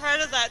so proud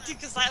of that too,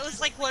 because that was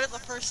like one of the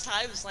first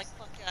times like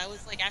fucking I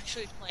was like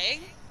actually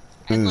playing,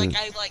 and Mm.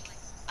 like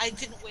I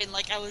didn't win,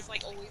 like I was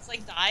like always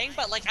like dying,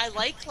 but like I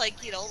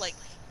like you know like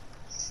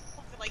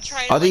fucking like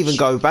trying to I'd like even shoot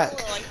go people back.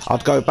 or like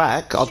I'd try go to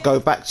back. I'd kill. go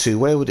back to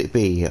where would it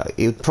be?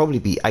 It would probably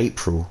be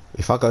April.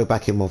 If I go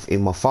back in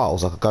my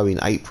files, I could go in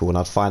April and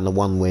I'd find the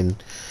one when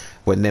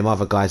them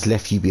other guys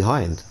left you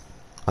behind.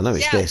 I know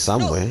it's Yeah, there no,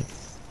 somewhere.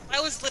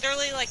 that was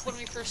literally like when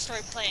we first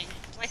started playing.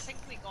 I think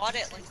we got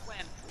it like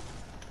when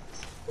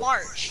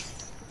March,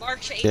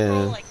 April, Yeah,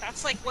 like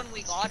that's like when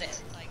we got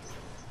it. Like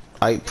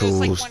it was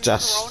like April's when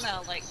just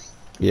Corona like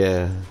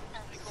yeah.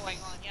 started going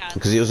on. Yeah, and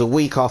Because then it was a like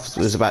week the after.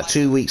 It was rest of about my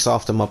 2 weeks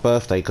after my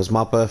birthday. Because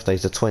my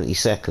birthday's the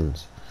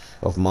 22nd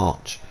of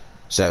March,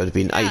 so it would have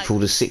been yeah, April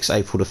the 6th,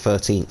 April the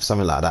 13th,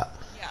 something like that.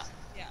 yeah,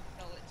 yeah.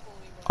 No, it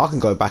totally I can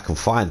was. go back and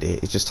find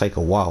it. It just take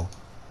a while.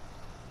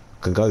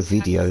 I can go Yeah, cause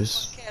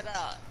videos. fucking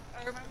I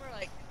remember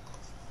like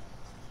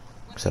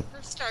when we So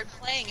first started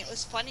playing, it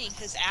was funny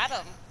because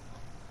Adam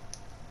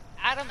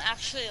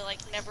actually like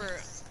never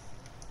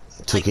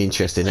took like he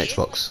interest in played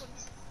like Xbox.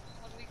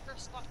 when we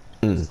first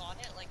Mm. got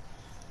it, like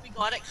we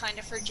got it kind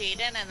of for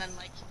Jaden, and then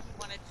like he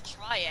wanted to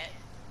try it,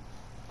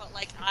 but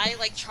like I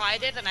like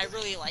tried it and I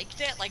really liked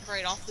it like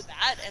right off the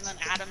bat, and then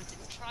Adam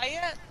didn't try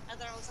it, and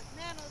then I was like,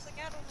 man, I was like,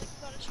 Adam, like you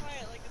gotta try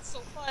it, like it's so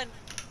fun.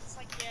 He's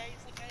like, yeah,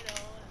 he's like, I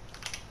know.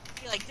 And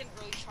he like didn't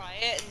really try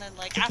it, and then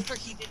like after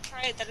he did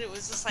try it, then it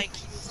was just like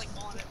he was like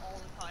on it all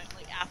the time.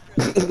 Like after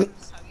like the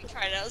first time he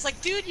tried it, I was like,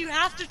 dude, you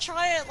have to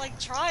try it, like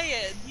try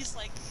it. And he's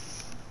like,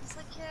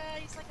 yeah,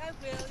 he's like, I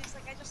will. He's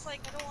like, I just like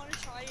I don't want to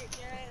try it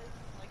yet. And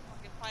then, like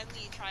fucking finally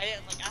he tried it,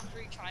 and like after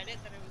he tried it,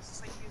 then it was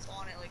just like he was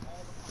on it like all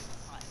the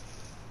fucking time.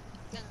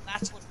 And then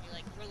that's when we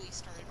like really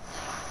started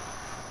playing.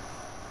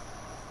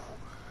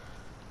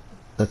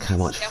 Look how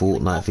It's much definitely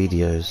Fortnite all Fortnite,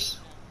 videos.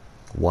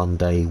 man. 1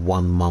 day,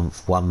 1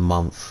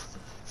 month,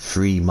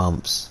 3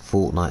 months.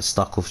 Fortnite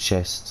stuck off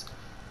chest.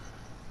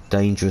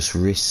 Dangerous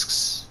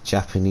risks.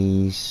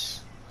 Japanese.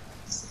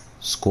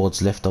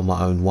 Squads left on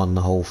my own. Won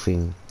the whole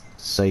thing.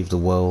 Save the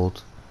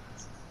world.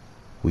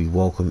 We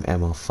welcome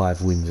Emma.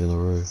 5 wins in a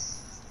row.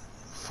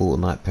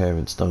 Fortnite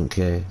parents don't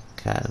care.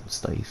 Cat and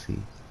Stacy.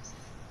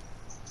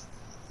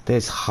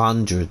 There's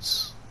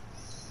hundreds.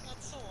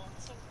 That's so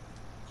awesome.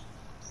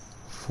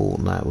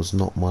 Fortnite was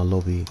not my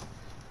lobby.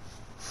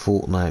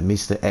 Fortnite,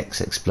 Mr.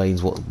 X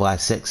explains what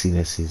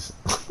bisexiness is.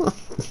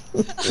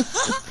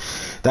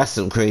 That's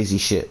some crazy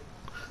shit.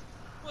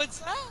 What's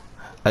that?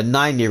 A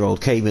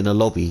 9-year-old came in a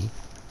lobby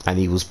and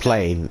he was Yeah.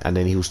 playing, and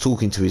then he was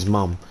talking to his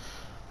mum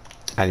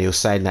and he was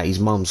saying that his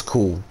mum's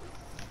cool,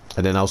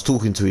 and then I was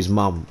talking to his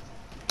mum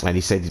and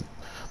he said,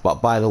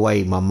 but by the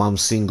way, my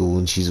mum's single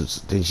and she's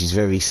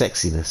very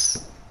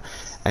sexiness.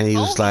 And he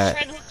Oh, was he's like,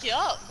 trying to hook you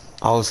up.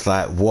 I was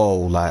like, whoa,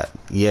 like,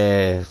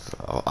 yeah,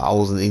 I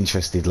wasn't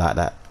interested like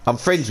that. I'm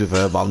friends with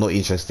her, but I'm not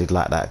interested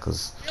like that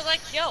because You're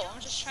like, yo,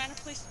 I'm just trying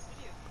to play some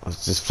video I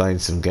was just playing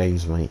some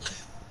games, mate.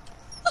 games.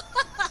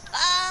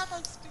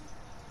 That's stupid.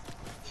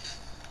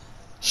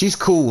 She's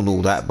cool and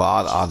all Very, that,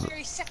 but she's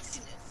very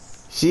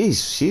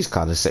sexiness. she's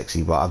kind of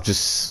sexy, but I'm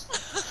just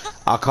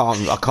I can't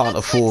That's like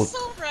afford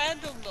so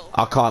random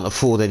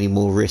though. any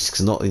more risks.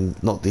 Not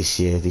this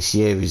year. This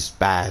year is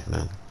bad,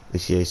 man.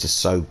 This year is just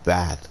so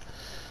bad.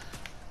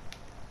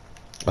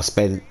 I That's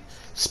spent crazy.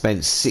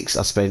 spent six.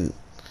 I spent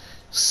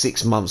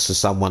 6 months for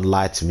someone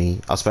lied to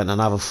me. I spent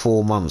another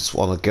 4 months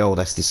on a girl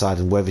that's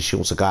deciding whether she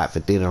wants to go out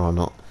for dinner or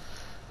not.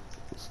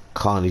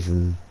 Can't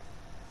even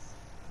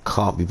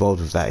can't be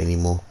bothered with that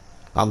anymore.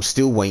 I'm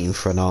still waiting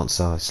for an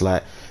answer. It's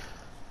like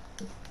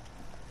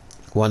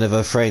One of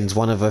her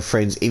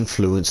friends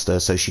influenced her,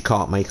 so she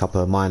can't make up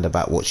her mind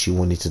about what she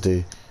wanted to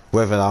do.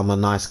 Whether I'm a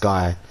nice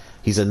guy,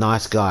 he's a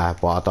nice guy,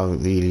 but I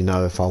don't really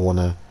know if I want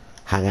to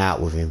hang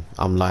out with him.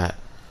 I'm like,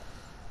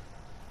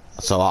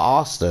 so I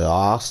asked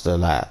her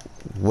like,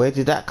 where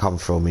did that come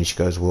from? And she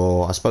goes,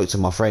 well, I spoke to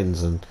my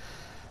friends, and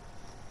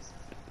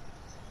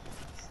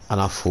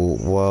I thought,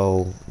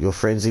 well, your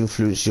friends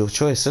influence your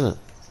choice, innit?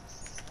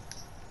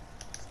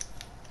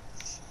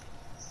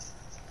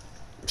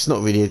 It's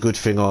not really a good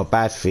thing or a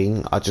bad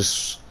thing. I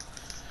was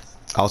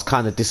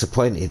kind of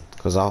disappointed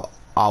because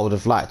I would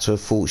have liked to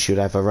have thought she would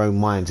have her own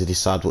mind to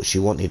decide what she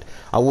wanted.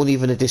 I wouldn't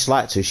even have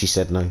disliked her if she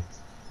said no.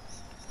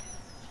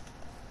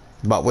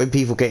 But when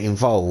people get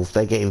involved,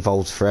 they get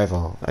involved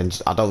forever, and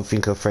I don't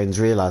think her friends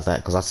realise that,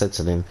 because I said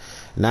to them,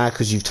 now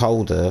because you've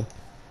told her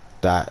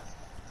that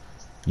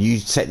you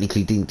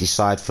technically didn't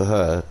decide for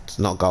her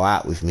to not go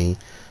out with me,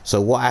 so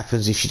what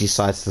happens if she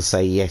decides to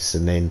say yes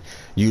and then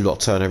you lot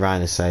turn around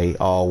and say,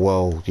 oh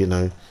well, you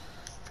know,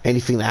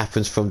 anything that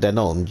happens from then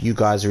on, you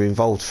guys are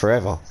involved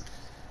forever,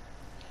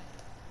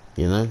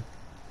 you know?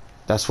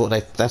 That's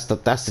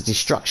the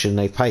destruction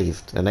they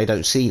paved, and they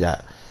don't see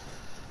that.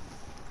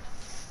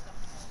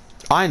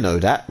 I know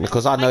that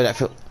because I know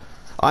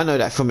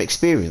that from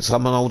experience.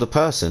 I'm an older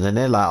person, and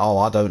they're like, "Oh,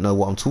 I don't know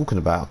what I'm talking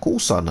about." Of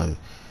course, I know,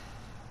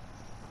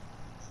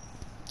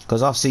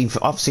 because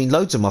I've seen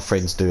loads of my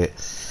friends do it.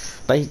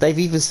 They've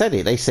even said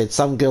it. They said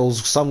some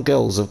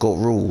girls have got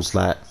rules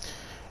like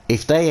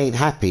if they ain't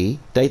happy,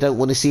 they don't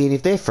want to see any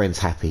of their friends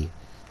happy.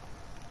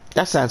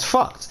 That sounds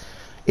fucked.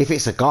 If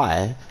it's a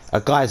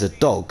guy's a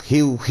dog.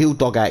 He'll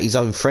dog out his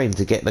own friend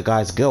to get the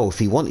guy's girl if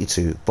he wanted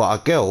to. But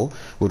a girl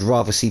would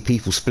rather see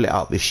people split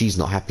up if she's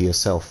not happy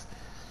herself.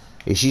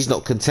 If she's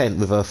not content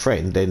with her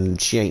friend, then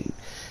she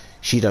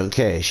don't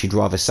care. She'd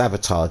rather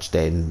sabotage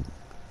than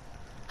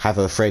have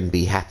her friend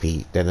be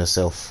happy than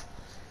herself.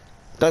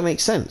 Don't make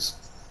sense.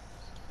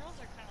 Girls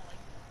are kind of like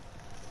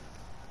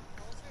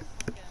girls are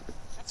fucking.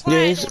 That's Yeah,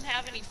 why I don't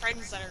have any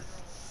friends that are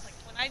girls. Like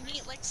when I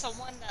meet like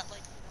someone that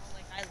like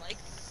like I like,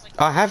 I'm just like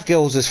I have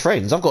girls as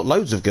friends. I've got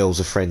loads of girls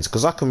as friends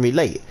because I can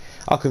relate.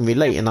 I can yeah,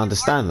 relate but and they're hard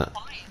understand to that.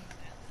 find,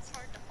 man. It's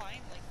hard to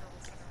find like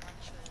girls that are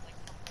actually like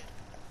fucking,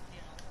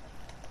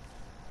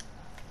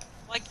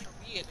 like for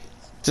me it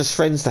is. But Just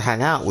friends to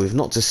hang out with,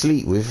 not to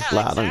sleep with. yeah,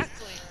 Like I don't.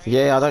 exactly, right?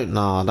 Yeah, I don't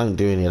know. I don't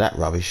do any of that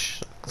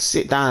rubbish.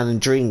 Sit down and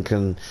drink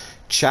and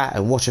chat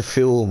and watch a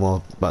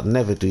film, but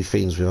never do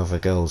things with other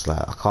girls. Like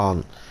I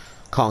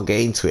can't get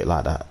into it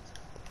like that.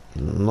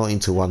 I'm not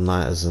into one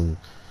nighters, and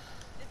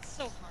It's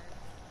so hard,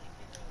 man.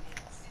 Like it really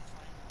is to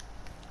find.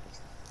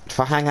 if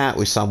I hang out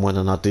with someone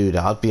and I do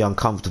that, I'd be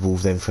uncomfortable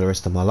with them for the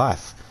rest of my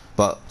life.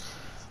 But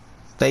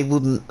they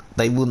wouldn't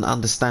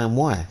understand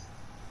why.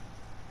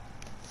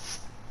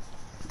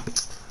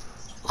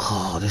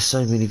 Oh, there's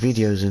so many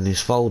videos in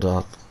this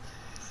folder.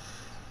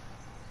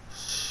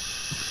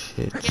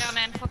 Shit. Yeah,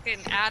 man, fucking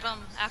Adam.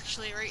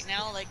 Actually, right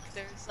now, like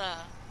there's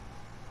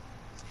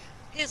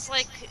his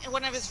like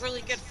one of his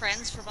really good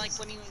friends from like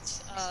when he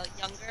was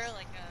younger.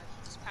 Like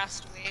he just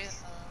passed away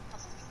a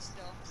couple weeks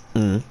ago.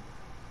 Mm.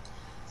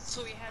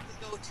 So we had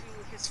to go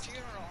to his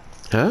funeral,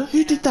 Huh?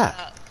 Who did and that?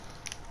 I don't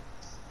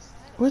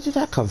Where did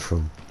that come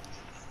from? know.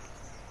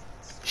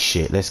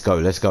 Shit, let's go,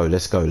 let's go,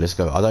 let's go, let's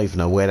go. I don't even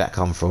know where that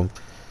come from.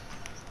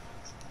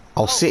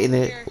 I was Oh, sitting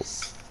over there. here,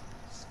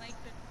 sniping.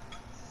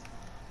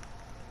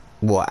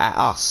 What, at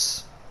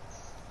us?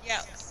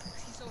 Yeah,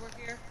 he's over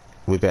here.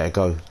 We better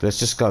go. Let's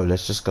just go,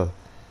 let's just go.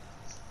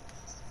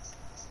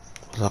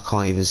 I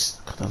can't even...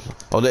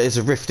 Oh, there's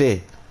a rift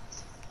here.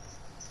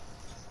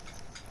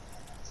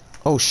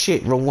 Oh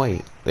shit, wrong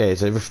way.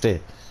 There's a rift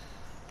here.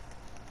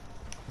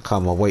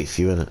 Come, I'll wait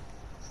for you, innit?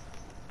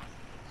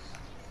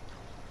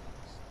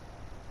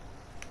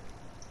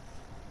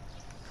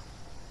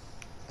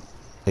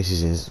 This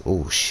is in...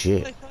 Oh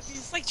shit. Like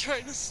he's like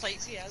trying to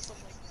snipe me as I'm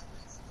like.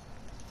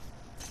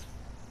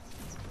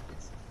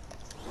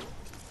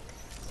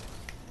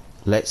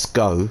 Let's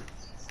go.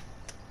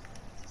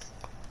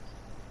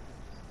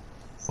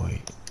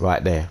 Wait,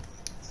 right there.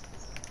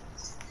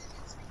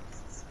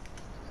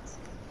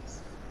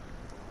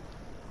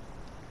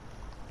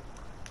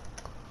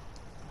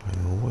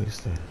 What is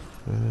there?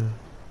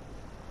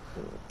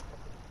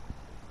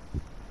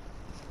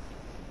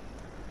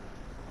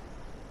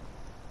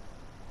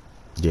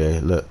 Yeah,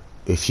 look.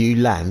 If you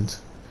land...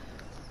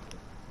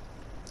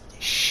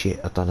 Shit,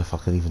 I don't know if I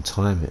can even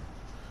time it.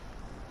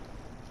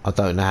 I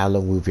don't know how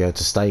long we'll be able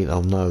to stay.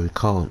 Oh no, we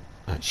can't.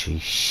 Actually,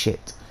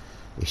 shit.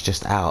 It's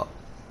just out.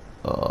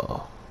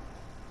 Oh.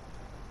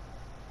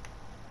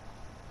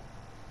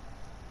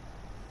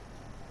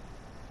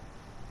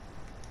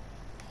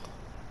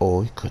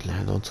 Or you could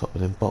land on top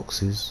of them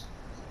boxes.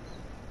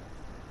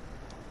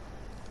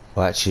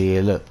 Well, actually,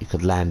 yeah, look, you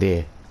could land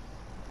here.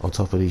 On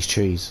top of these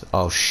trees.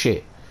 Oh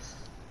shit.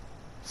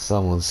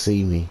 Someone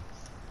see me.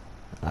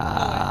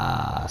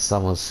 Ah,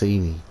 someone see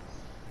me.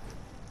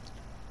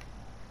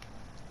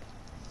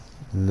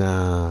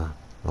 Nah,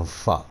 I'm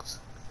fucked.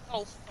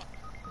 Oh fuck!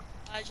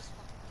 I just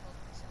fucking killed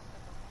myself.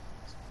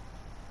 I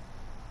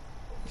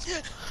don't know.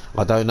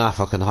 I don't know if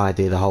I can hide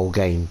here the whole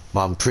game,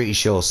 but I'm pretty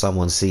sure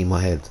someone's seen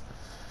my head.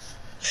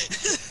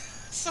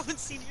 Someone's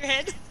seen your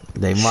head.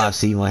 They might have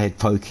seen my head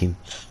poking.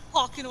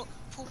 Poking over.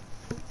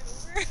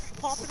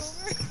 Popping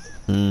over.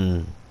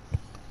 Hmm.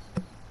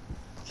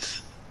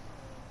 This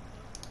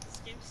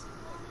game's so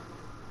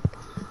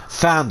fun.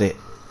 Found it.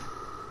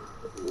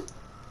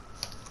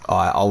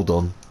 Alright, hold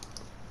on.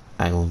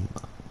 Hang on.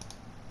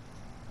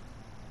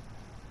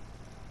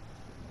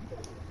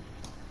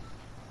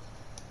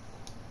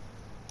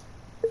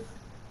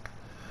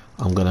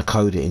 I'm gonna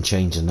code it and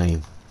change the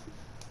name.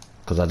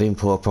 Because I didn't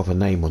put a proper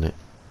name on it.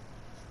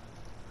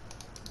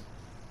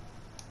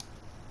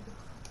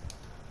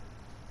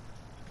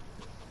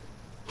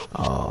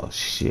 Oh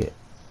shit.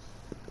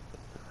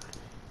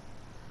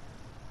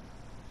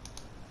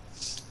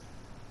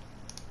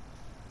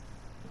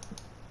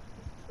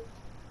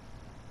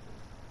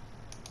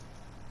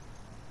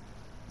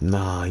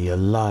 Nah, you're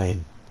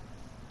lying.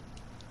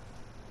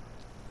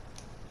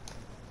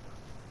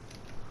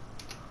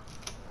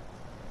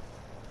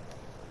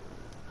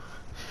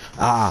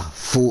 Ah,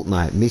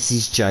 Fortnite,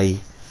 Mrs. J,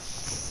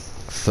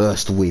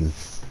 first win.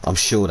 I'm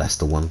sure that's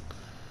the one.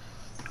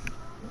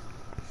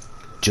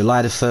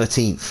 July the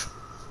 13th.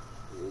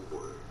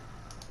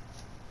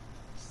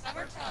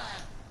 Summertime.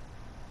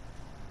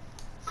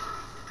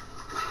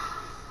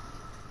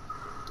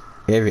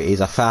 Here it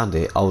is, I found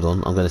it. Hold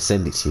on, I'm going to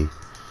send it to you.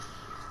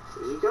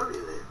 Are you going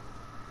there?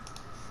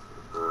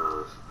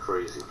 Ah, that's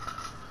crazy.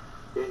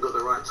 You ain't got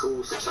the right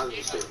tools to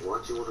challenge them.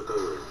 Why do you want to go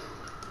there?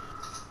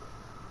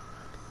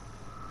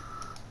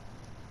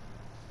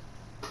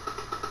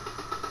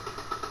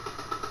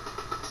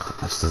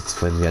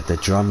 That's when we had the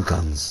drum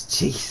guns.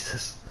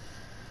 Jesus.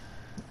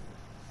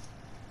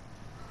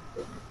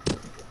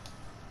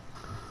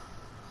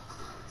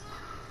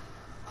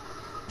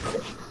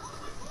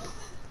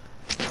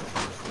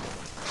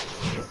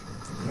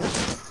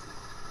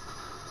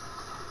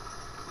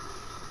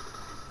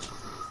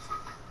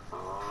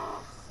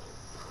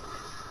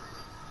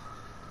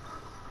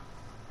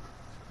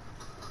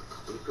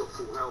 He's got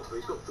full health.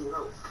 He's got full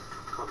health.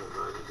 Come on,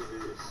 man. You can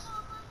do this.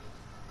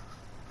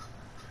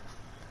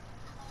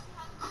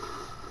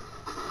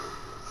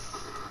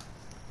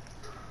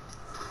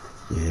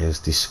 Yeah, it was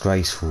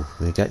disgraceful.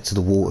 They get to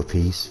the water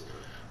piece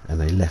and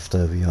they left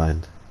her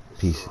behind.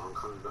 Piece. I'm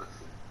coming back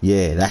for you.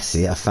 Yeah, that's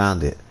it. I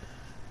found it.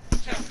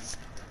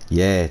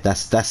 Yeah,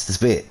 that's the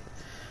bit.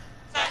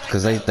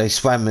 Because they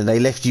swam and they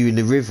left you in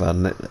the river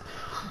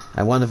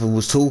and one of them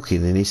was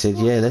talking and he said,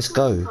 yeah, let's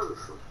go.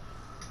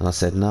 And I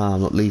said, nah,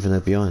 I'm not leaving her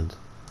behind.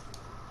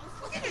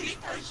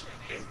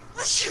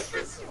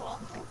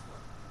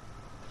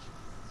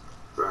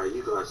 Right,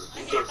 you guys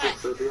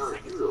left her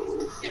behind. You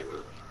little awful,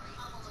 man.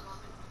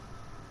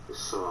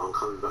 So I'm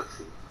coming back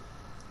for you.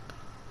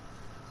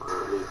 I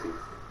don't leave you.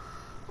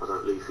 I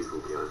don't leave people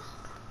behind.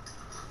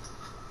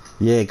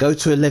 Yeah, go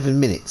to 11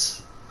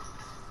 minutes.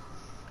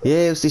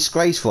 Yeah, it was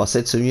disgraceful. I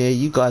said to him, yeah,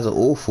 you guys are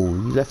awful.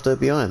 You left her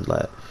behind.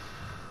 Like,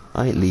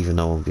 I ain't leaving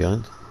no one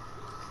behind.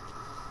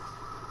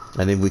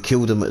 And then we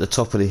killed them at the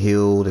top of the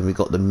hill. Then we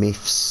got the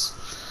myths.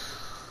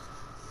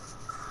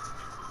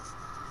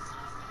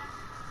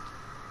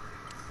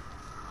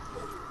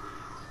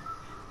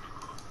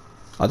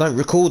 I don't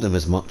record them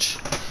as much.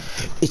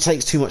 It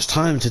takes too much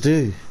time to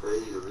do. They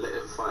even let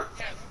them fight.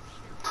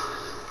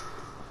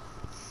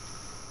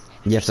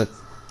 You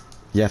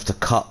have to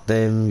cut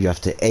them. You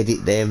have to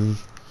edit them.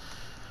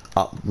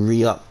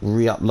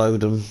 Re-upload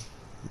them.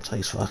 It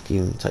takes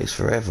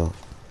forever.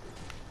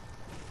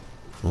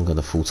 I'm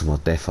gonna fall to my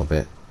death, I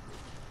bet.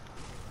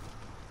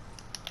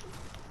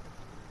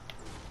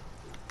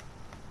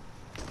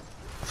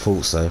 I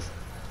thought so.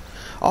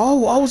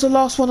 Oh, I was the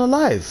last one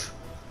alive.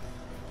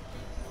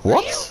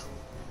 What?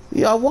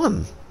 Yeah, I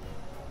won.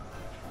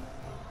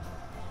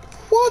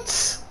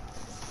 What?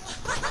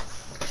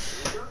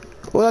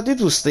 All I did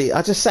was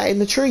I just sat in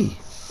the tree.